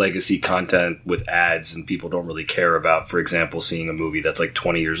legacy content with ads, and people don't really care about, for example, seeing a movie that's like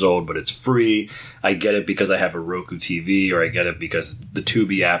 20 years old, but it's free. I get it because I have a Roku TV, or I get it because the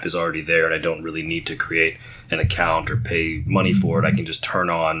Tubi app is already there and I don't really need to create an account or pay money for it. I can just turn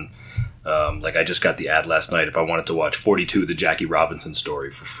on, like I just got the ad last night. If I wanted to watch 42, the Jackie Robinson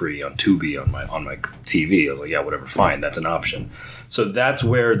story for free on Tubi on my TV, I was like, yeah, whatever, fine, that's an option. So that's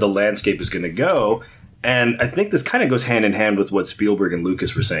where the landscape is going to go. And I think this kind of goes hand in hand with what Spielberg and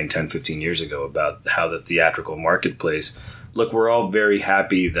Lucas were saying 10, 15 years ago about how the theatrical marketplace, look, we're all very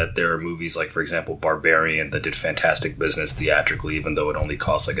happy that there are movies like, for example, Barbarian that did fantastic business theatrically, even though it only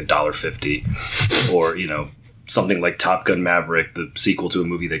cost like $1.50, or, something like Top Gun Maverick, the sequel to a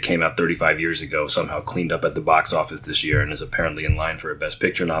movie that came out 35 years ago, somehow cleaned up at the box office this year and is apparently in line for a Best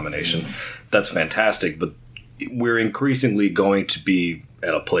Picture nomination. That's fantastic, but we're increasingly going to be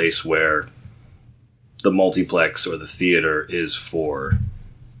at a place where the multiplex or the theater is for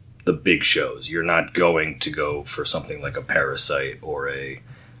the big shows. You're not going to go for something like a Parasite or a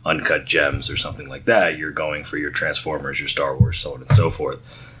Uncut Gems or something like that. You're going for your Transformers, your Star Wars, so on and so forth.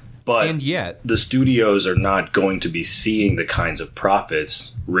 But And yet, the studios are not going to be seeing the kinds of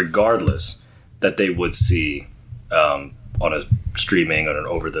profits, regardless, that they would see on a streaming, on an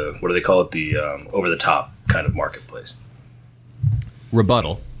over the, what do they call it, the over the top kind of marketplace.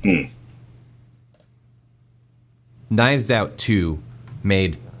 rebuttal. Knives Out 2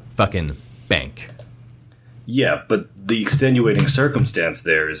 made fucking bank. Yeah, but the extenuating circumstance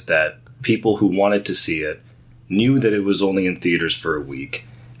there is that people who wanted to see it knew that it was only in theaters for a week,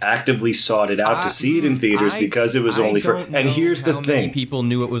 actively sought it out to see it in theaters because it was only for. And here's the How many thing: people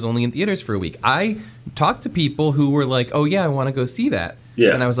knew it was only in theaters for a week. I talked to people who were like, "Oh yeah, I want to go see that."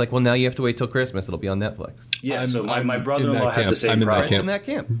 Yeah. And I was like, "Well, now you have to wait till Christmas. It'll be on Netflix." yeah, so I'm my in brother-in-law that had the camp. same I'm in that problem. It's in that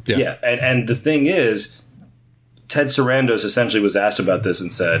camp. Yeah, and the thing is, Ted Sarandos essentially was asked about this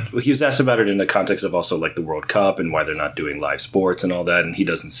and said, well, he was asked about it in the context of also like the World Cup and why they're not doing live sports and all that, and he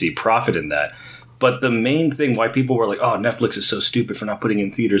doesn't see profit in that. But the main thing why people were like, oh, Netflix is so stupid for not putting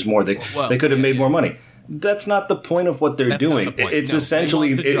in theaters more, they could have made more money. That's not the point of what they're That's doing. not the point. It's No,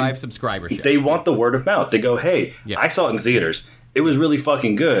 essentially they want to drive subscribership. They want the word of mouth. They go, hey, Yeah. I saw it in theaters. It was really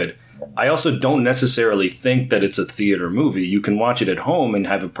fucking good. I also don't necessarily think that it's a theater movie. You can watch it at home and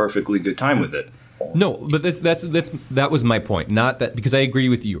have a perfectly good time with it. No, but that was my point. Not that, because I agree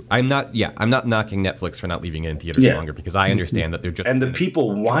with you. I'm not knocking Netflix for not leaving it in theaters Yeah. longer, because I understand that they're just And the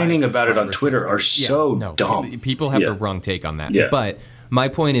people whining about it on Twitter are so dumb. People have Yeah. the wrong take on that. Yeah. But my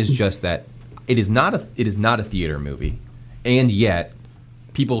point is just that it is not a theater movie, and yet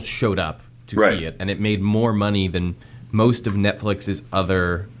people showed up to Right. see it, and it made more money than most of Netflix's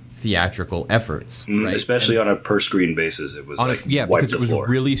other theatrical efforts. Right? Especially on a per-screen basis. It was like wipe because the it was floor.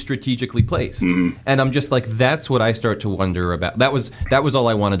 really strategically placed, and I'm just like, that's what I start to wonder about. That was all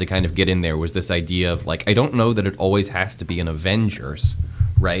I wanted to kind of get in there, was this idea of like, I don't know that it always has to be an Avengers,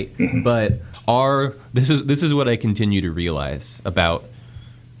 right? But this is what I continue to realize about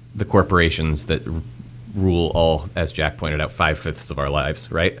the corporations that rule all, as Jack pointed out, 5/5 of our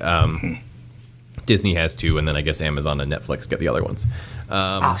lives, right? Disney has two, and then I guess Amazon and Netflix get the other ones.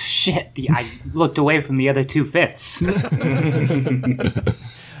 Oh shit! I looked away from the other 2/5.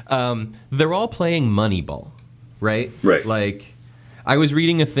 They're all playing Moneyball, right? Right. Like, I was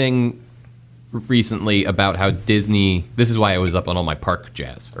reading a thing recently about how Disney. This is why I was up on all my park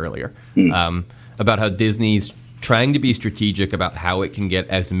jazz earlier. About how Disney's trying to be strategic about how it can get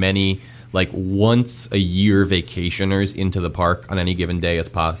as many like once a year vacationers into the park on any given day as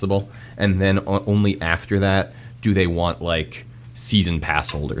possible, and then only after that do they want like season pass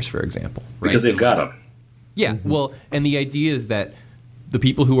holders, for example, right? Because they've got them. Yeah, well, and the idea is that the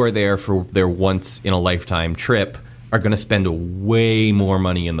people who are there for their once-in-a-lifetime trip are going to spend way more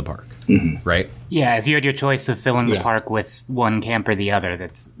money in the park, right? Yeah, if you had your choice of filling the Yeah. park with one camp or the other,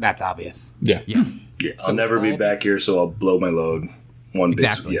 that's obvious. Yeah. Yeah. Yeah, I'll never be back here, so I'll blow my load. One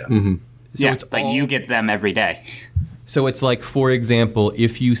Exactly. big, yeah. So yeah, it's but all- you get them every day. So it's like, for example,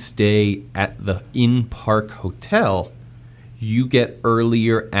 if you stay at the in-park hotel, you get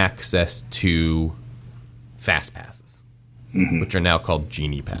earlier access to fast passes, which are now called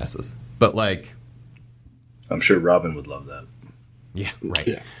Genie passes. But like, I'm sure Robin would love that. yeah, right.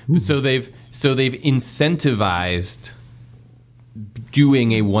 Yeah. So they've incentivized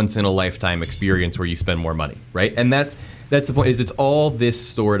doing a once in a lifetime experience where you spend more money, right? And that's the point. Is it's all this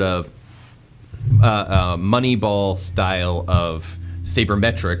sort of Moneyball style of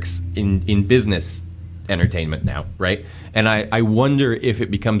sabermetrics in business entertainment now, right? And I wonder if it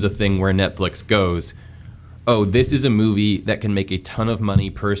becomes a thing where Netflix goes, oh, this is a movie that can make a ton of money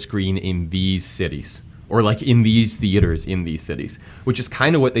per screen in these cities, or like in these theaters in these cities, which is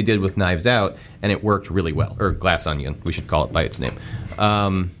kind of what they did with Knives Out, and it worked really well. Or Glass Onion, we should call it by its name.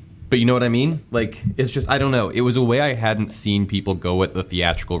 But you know what I mean? Like, it's just, I don't know. It was a way I hadn't seen people go with the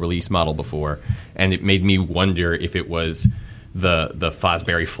theatrical release model before, and it made me wonder if it was the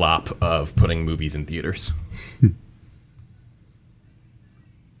Fosbury flop of putting movies in theaters.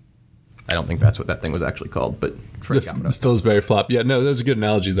 I don't think that's what that thing was actually called, but Frank got what I was Pillsbury flop. Yeah, no, that was a good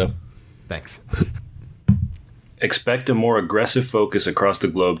analogy, though. Thanks. Expect a more aggressive focus across the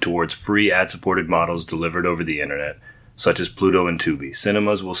globe towards free ad-supported models delivered over the internet, such as Pluto and Tubi.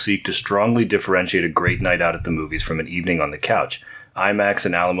 Cinemas will seek to strongly differentiate a great night out at the movies from an evening on the couch, IMAX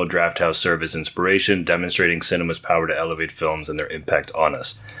and Alamo Drafthouse serve as inspiration, demonstrating cinema's power to elevate films and their impact on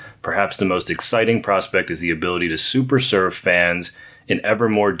us. Perhaps the most exciting prospect is the ability to super serve fans in ever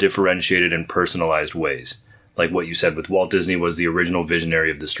more differentiated and personalized ways. Like what you said with Walt Disney was the original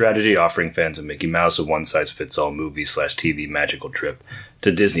visionary of the strategy, offering fans of Mickey Mouse a one-size-fits-all movie/TV magical trip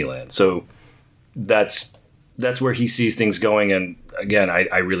to Disneyland. So that's where he sees things going, and again,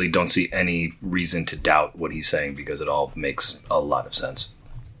 I really don't see any reason to doubt what he's saying because it all makes a lot of sense.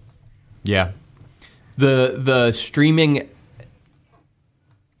 Yeah. The streaming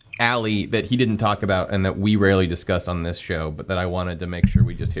alley that he didn't talk about and that we rarely discuss on this show, but that I wanted to make sure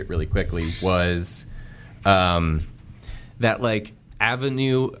we just hit really quickly was that like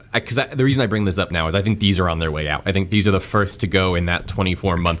avenue, because the reason I bring this up now is I think these are on their way out. I think these are the first to go in that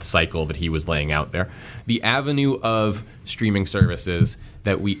 24-month cycle that he was laying out there. The avenue of streaming services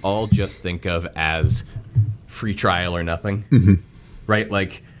that we all just think of as free trial or nothing, right?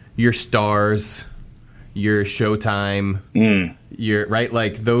 Like your Stars, your Showtime, your right,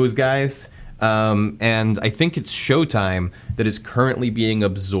 like those guys. And I think it's Showtime that is currently being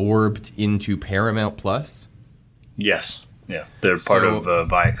absorbed into Paramount Plus. Yes. Yeah, they're part of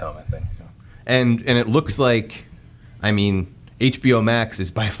Viacom, I think. And it looks like, I mean, HBO Max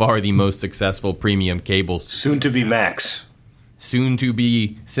is by far the most successful premium cable. Soon to be Max. Soon to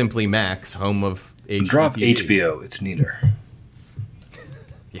be simply Max, home of HBO. Drop HBO, it's neater.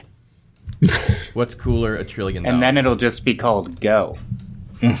 Yeah. What's cooler, $1 trillion? And then it'll just be called Go.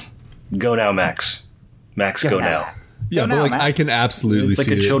 Go now, Max. Max, go now. Yeah, Go but now, like Max. I can absolutely It's like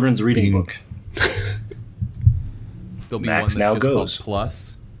see a children's reading book. There'll be Max one that's now just goes. called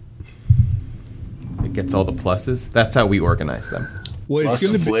Plus. It gets all the pluses. That's how we organize them. Well, Plus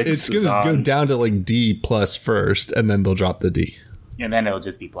it's gonna go on. down to like D plus first, and then they'll drop the D. And then it'll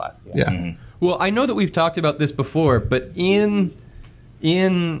just be plus. Yeah. Well, I know that we've talked about this before, but in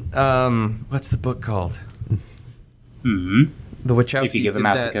what's the book called? Mm-hmm. The Wachowskis If you give a did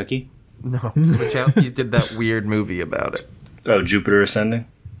mouse that. a cookie. No, the Wachowskis did that weird movie about it. Oh, Jupiter Ascending?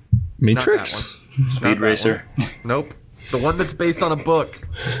 Matrix. Speed Not that Racer? Nope. The one that's based on a book.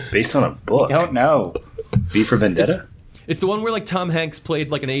 Based on a book? Don't know. V for Vendetta? It's the one where like Tom Hanks played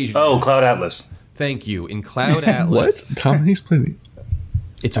like an Asian. Oh, Cloud Atlas. Thank you. In Cloud What? Atlas. Tom Hanks played.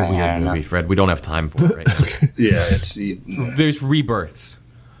 It's a I weird don't know. movie, Fred. We don't have time for it right now. Yeah, it's... There's rebirths.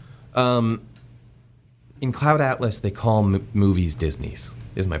 In Cloud Atlas, they call movies Disney's,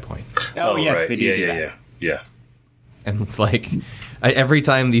 is my point. Oh, yes, right. they do. Yeah, do yeah, that. yeah. And it's like, every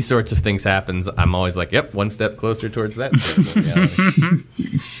time these sorts of things happens, I'm always like, yep, one step closer towards that.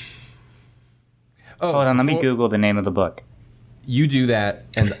 Oh, Hold on, let me before- Google the name of the book. You do that,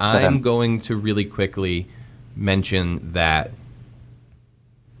 and I'm Okay. going to really quickly mention that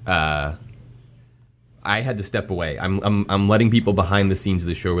I had to step away. I'm letting people behind the scenes of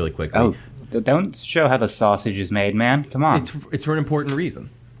the show really quickly. Oh, don't show how the sausage is made, man. Come on. It's for an important reason.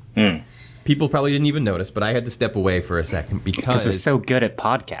 People probably didn't even notice, but I had to step away for a second Because we're so good at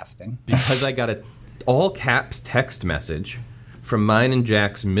podcasting. because I got a all caps text message from mine and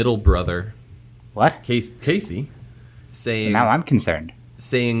Jack's middle brother, What? Casey, saying Now I'm concerned.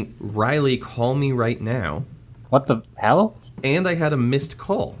 Riley, call me right now. What the hell? And I had a missed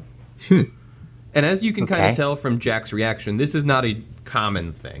call. And as you can kind Okay. of tell from Jack's reaction, this is not a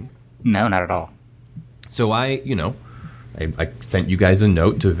common thing. No, not at all. So I sent you guys a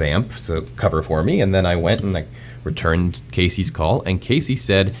note to Vamp, so cover for me, and then I went and I returned Casey's call, and Casey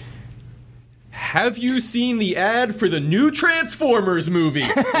said, "Have you seen the ad for the new Transformers movie?"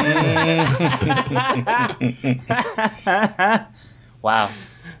 Wow.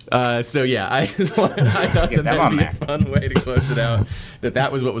 So yeah, I thought that Get them that'd on be a there. fun way to close it out.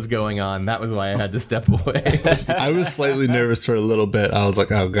 That was what was going on. That was why I had to step away. I was slightly nervous for a little bit. I was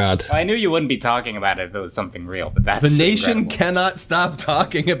like, oh god. I knew you wouldn't be talking about it if it was something real, but that's The nation incredible. cannot stop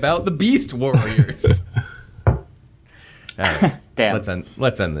talking about the Beast Warriors. All right, Damn.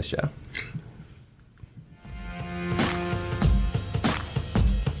 let's end the show.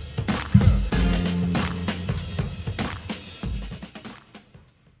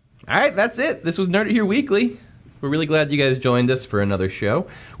 All right, that's it. This was Nerd It Here Weekly. We're really glad you guys joined us for another show.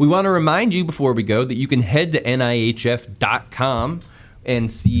 We want to remind you before we go that you can head to NIHF.com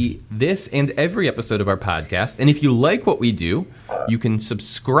and see this and every episode of our podcast. And if you like what we do, you can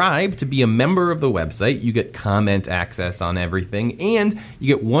subscribe to be a member of the website. You get comment access on everything, and you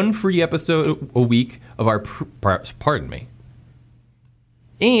get one free episode a week of our pardon me.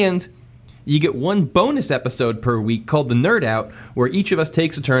 And you get one bonus episode per week called The Nerd Out, where each of us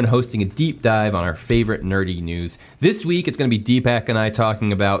takes a turn hosting a deep dive on our favorite nerdy news. This week, it's going to be Deepak and I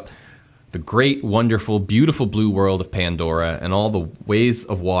talking about the great, wonderful, beautiful blue world of Pandora and all the ways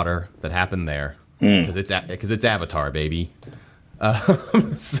of water that happen there. Because it's Avatar, baby.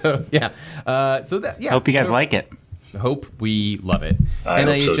 So that Hope you guys like it. Hope we love it. I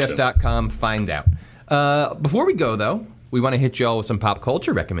hope so, too. NIHF.com, find out. Before we go, though, we want to hit you all with some pop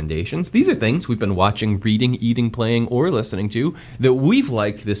culture recommendations. These are things we've been watching, reading, eating, playing, or listening to that we've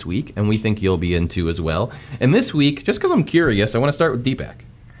liked this week, and we think you'll be into as well. And this week, just because I'm curious, I want to start with Deepak.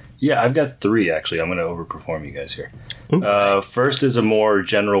 Yeah, I've got 3, actually. I'm going to overperform you guys here. First is a more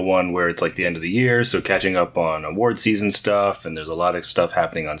general one where it's like the end of the year, so catching up on award season stuff, and there's a lot of stuff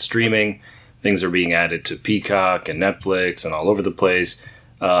happening on streaming. Things are being added to Peacock and Netflix and all over the place.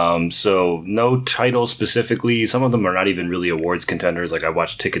 So no title specifically. Some of them are not even really awards contenders. Like I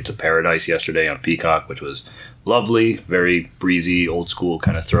watched Ticket to Paradise yesterday on Peacock, which was lovely, very breezy, old school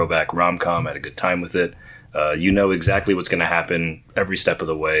kind of throwback rom-com. I had a good time with it. You know exactly what's going to happen every step of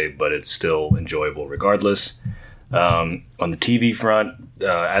the way, but it's still enjoyable regardless. On the TV front,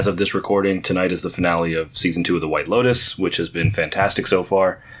 as of this recording, tonight is the finale of Season 2 of The White Lotus, which has been fantastic so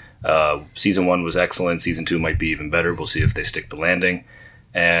far. Season 1 was excellent. Season 2 might be even better. We'll see if they stick the landing.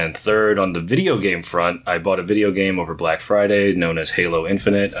 And third, on the video game front, I bought a video game over Black Friday known as Halo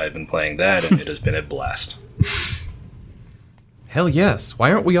Infinite. I've been playing that, and it has been a blast. Hell yes.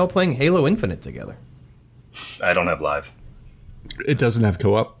 Why aren't we all playing Halo Infinite together? I don't have live. It doesn't have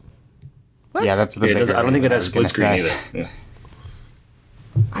co-op. What? Yeah, that's the I bigger don't think it reason I has was split gonna screen say. either. Yeah.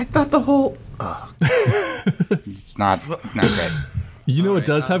 I thought the whole... It's not great. You know what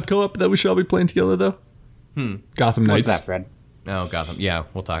does have co-op that we should all be playing together, though? Gotham Knights. What's that, Fred? Oh, Gotham. Yeah,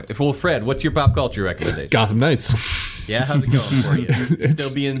 we'll talk. Well, Fred, what's your pop culture recommendation? Gotham Knights. Yeah, how's it going for you?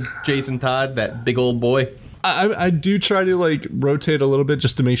 Still being Jason Todd, that big old boy? I do try to like rotate a little bit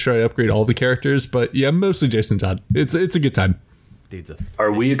just to make sure I upgrade all the characters, but yeah, mostly Jason Todd. It's a good time. Dude's a...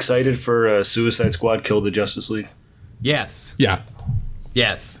 Are we excited for Suicide Squad Kill the Justice League? Yes. Yeah.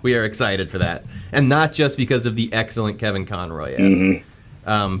 Yes, we are excited for that. And not just because of the excellent Kevin Conroy.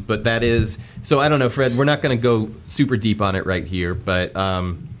 But that is... So, I don't know, Fred, we're not going to go super deep on it right here, but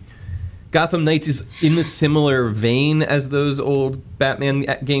Gotham Knights is in a similar vein as those old Batman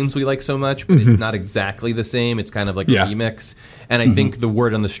games we like so much, but it's not exactly the same. It's kind of like a remix. And I think the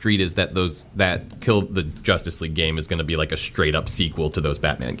word on the street is that that Kill the Justice League game is going to be like a straight-up sequel to those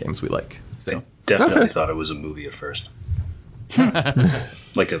Batman games we like. So Definitely thought it was a movie at first.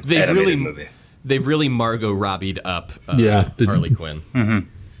 Like an animated movie. They've really Margot Robbied up Harley Quinn.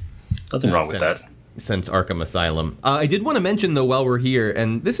 Nothing wrong with that. Since Arkham Asylum. I did want to mention, though, while we're here,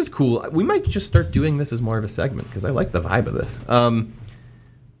 and this is cool, we might just start doing this as more of a segment, because I like the vibe of this.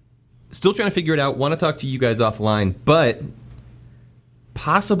 Still trying to figure it out. Want to talk to you guys offline, but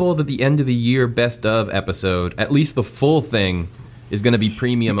possible that the end of the year best of episode, at least the full thing, is going to be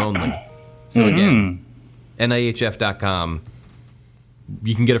premium only. So again, NIHF.com.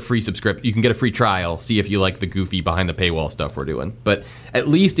 You can get a free subscription. You can get a free trial. See if you like the goofy behind the paywall stuff we're doing. But at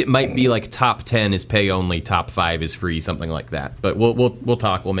least it might be like top 10 is pay only, top 5 is free, something like that. But we'll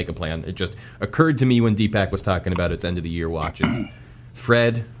talk. We'll make a plan. It just occurred to me when Deepak was talking about its end of the year watches.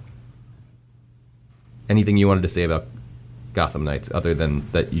 Fred, anything you wanted to say about Gotham Knights other than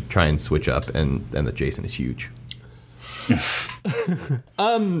that you try and switch up and that Jason is huge?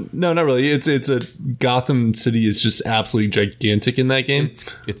 No, not really. It's a Gotham City is just absolutely gigantic in that game.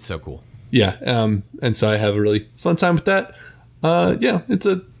 It's so cool. Yeah, and so I have a really fun time with that. Yeah, it's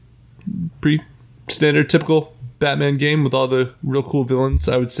a pretty standard, typical Batman game with all the real cool villains.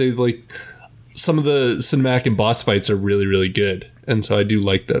 I would say like some of the cinematic and boss fights are really, really good, and so I do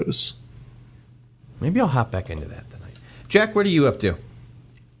like those. Maybe I'll hop back into that tonight. Jack, what are you up to?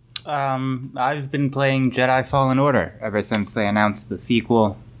 I've been playing Jedi Fallen Order ever since they announced the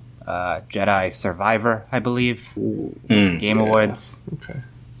sequel, Jedi Survivor, I believe, Game Awards. Okay.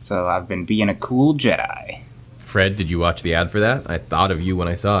 So I've been being a cool Jedi. Fred, did you watch the ad for that? I thought of you when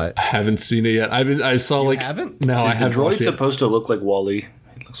I saw it. I haven't seen it yet. I saw like haven't? No, I Is the haven't. droid seen it. supposed to look like Wall-E?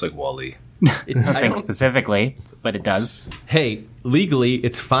 It looks like Wall-E. Nothing specifically, but it does. Hey, legally,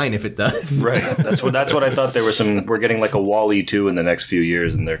 it's fine if it does. Right. That's what I thought. We're getting like a Wall-E 2 in the next few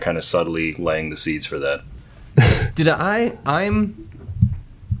years, and they're kind of subtly laying the seeds for that.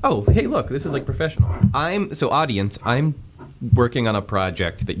 Oh, hey, look, this is like professional. Audience, I'm working on a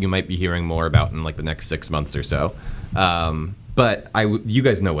project that you might be hearing more about in like the next 6 months or so. But you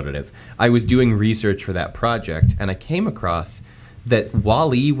guys know what it is. I was doing research for that project, and I came across that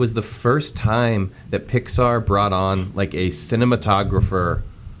Wall-E was the first time that Pixar brought on like a cinematographer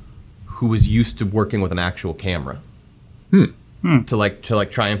who was used to working with an actual camera to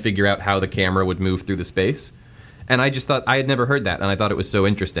try and figure out how the camera would move through the space. And I just thought, I had never heard that, and I thought it was so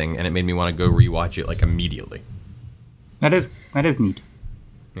interesting, and it made me want to go rewatch it, like, immediately. That is neat.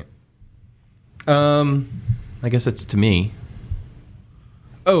 I guess it's to me.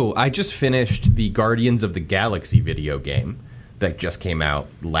 Oh, I just finished the Guardians of the Galaxy video game that just came out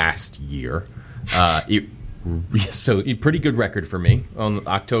last year. So a pretty good record for me.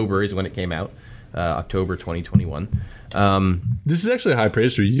 October is when it came out. October 2021. This is actually high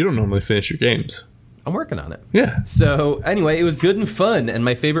praise for you. You don't normally finish your games. I'm working on it. Yeah. So anyway, it was good and fun, and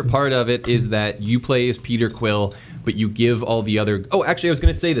my favorite part of it is that you play as Peter Quill, but you give all the other... Oh, actually, I was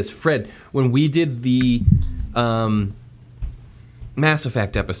going to say this. Fred, when we did the Mass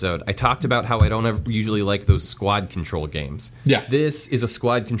Effect episode, I talked about how I don't ever usually like those squad control games. Yeah. This is a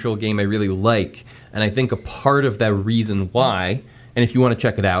squad control game I really like, and I think a part of that reason why, and if you want to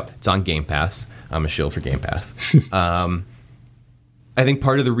check it out, it's on Game Pass. I'm a shill for Game Pass. I think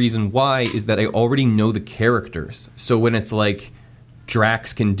part of the reason why is that I already know the characters. So when it's like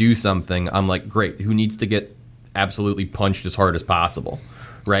Drax can do something, I'm like, great, who needs to get absolutely punched as hard as possible,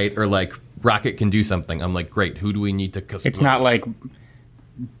 right? Or like Rocket can do something, I'm like, great, who do we need to... It's not like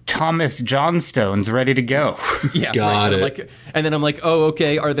Thomas Johnstone's ready to go. Yeah, Got right. it. Like, and then I'm like, oh,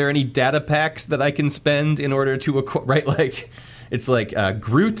 okay, are there any data packs that I can spend in order to acquire, right? Like, it's like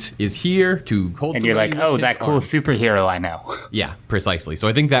Groot is here to hold. And you're like, somebody oh, with that his cool arms. superhero I know. Yeah, precisely. So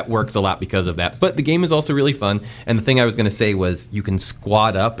I think that works a lot because of that. But the game is also really fun. And the thing I was going to say was you can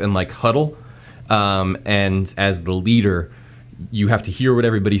squad up and like huddle. And as the leader, you have to hear what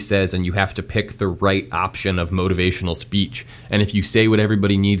everybody says and you have to pick the right option of motivational speech. And if you say what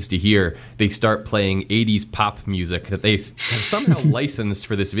everybody needs to hear, they start playing 80s pop music that they have somehow licensed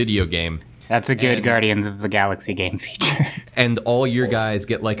for this video game. That's a good And- Guardians of the Galaxy game feature. And all your guys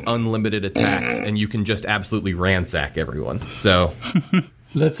get like unlimited attacks and you can just absolutely ransack everyone. So...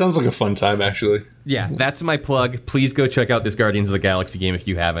 That sounds like a fun time, actually. Yeah, that's my plug. Please go check out this Guardians of the Galaxy game if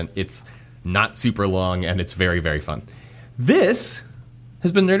you haven't. It's not super long, and it's very, very fun. This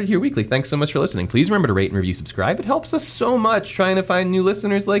has been Nerded Here Weekly. Thanks so much for listening. Please remember to rate and review, subscribe. It helps us so much trying to find new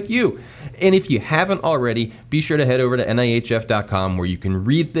listeners like you. And if you haven't already, be sure to head over to NIHF.com where you can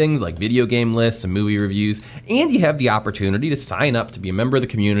read things like video game lists and movie reviews, and you have the opportunity to sign up to be a member of the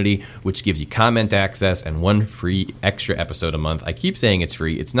community, which gives you comment access and one free extra episode a month. I keep saying it's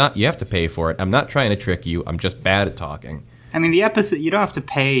free. It's not. You have to pay for it. I'm not trying to trick you. I'm just bad at talking. I mean, the episode, you don't have to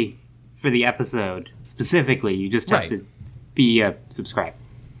pay for the episode specifically. You just have Right. to be subscribed.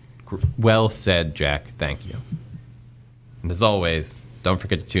 Well said, Jack. Thank you. And as always, don't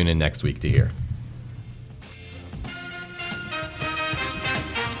forget to tune in next week to hear.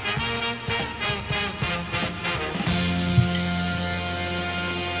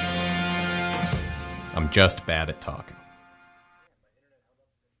 I'm just bad at talking.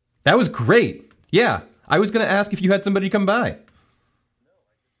 That was great. Yeah, I was going to ask if you had somebody come by.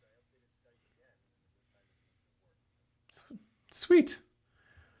 Sweet.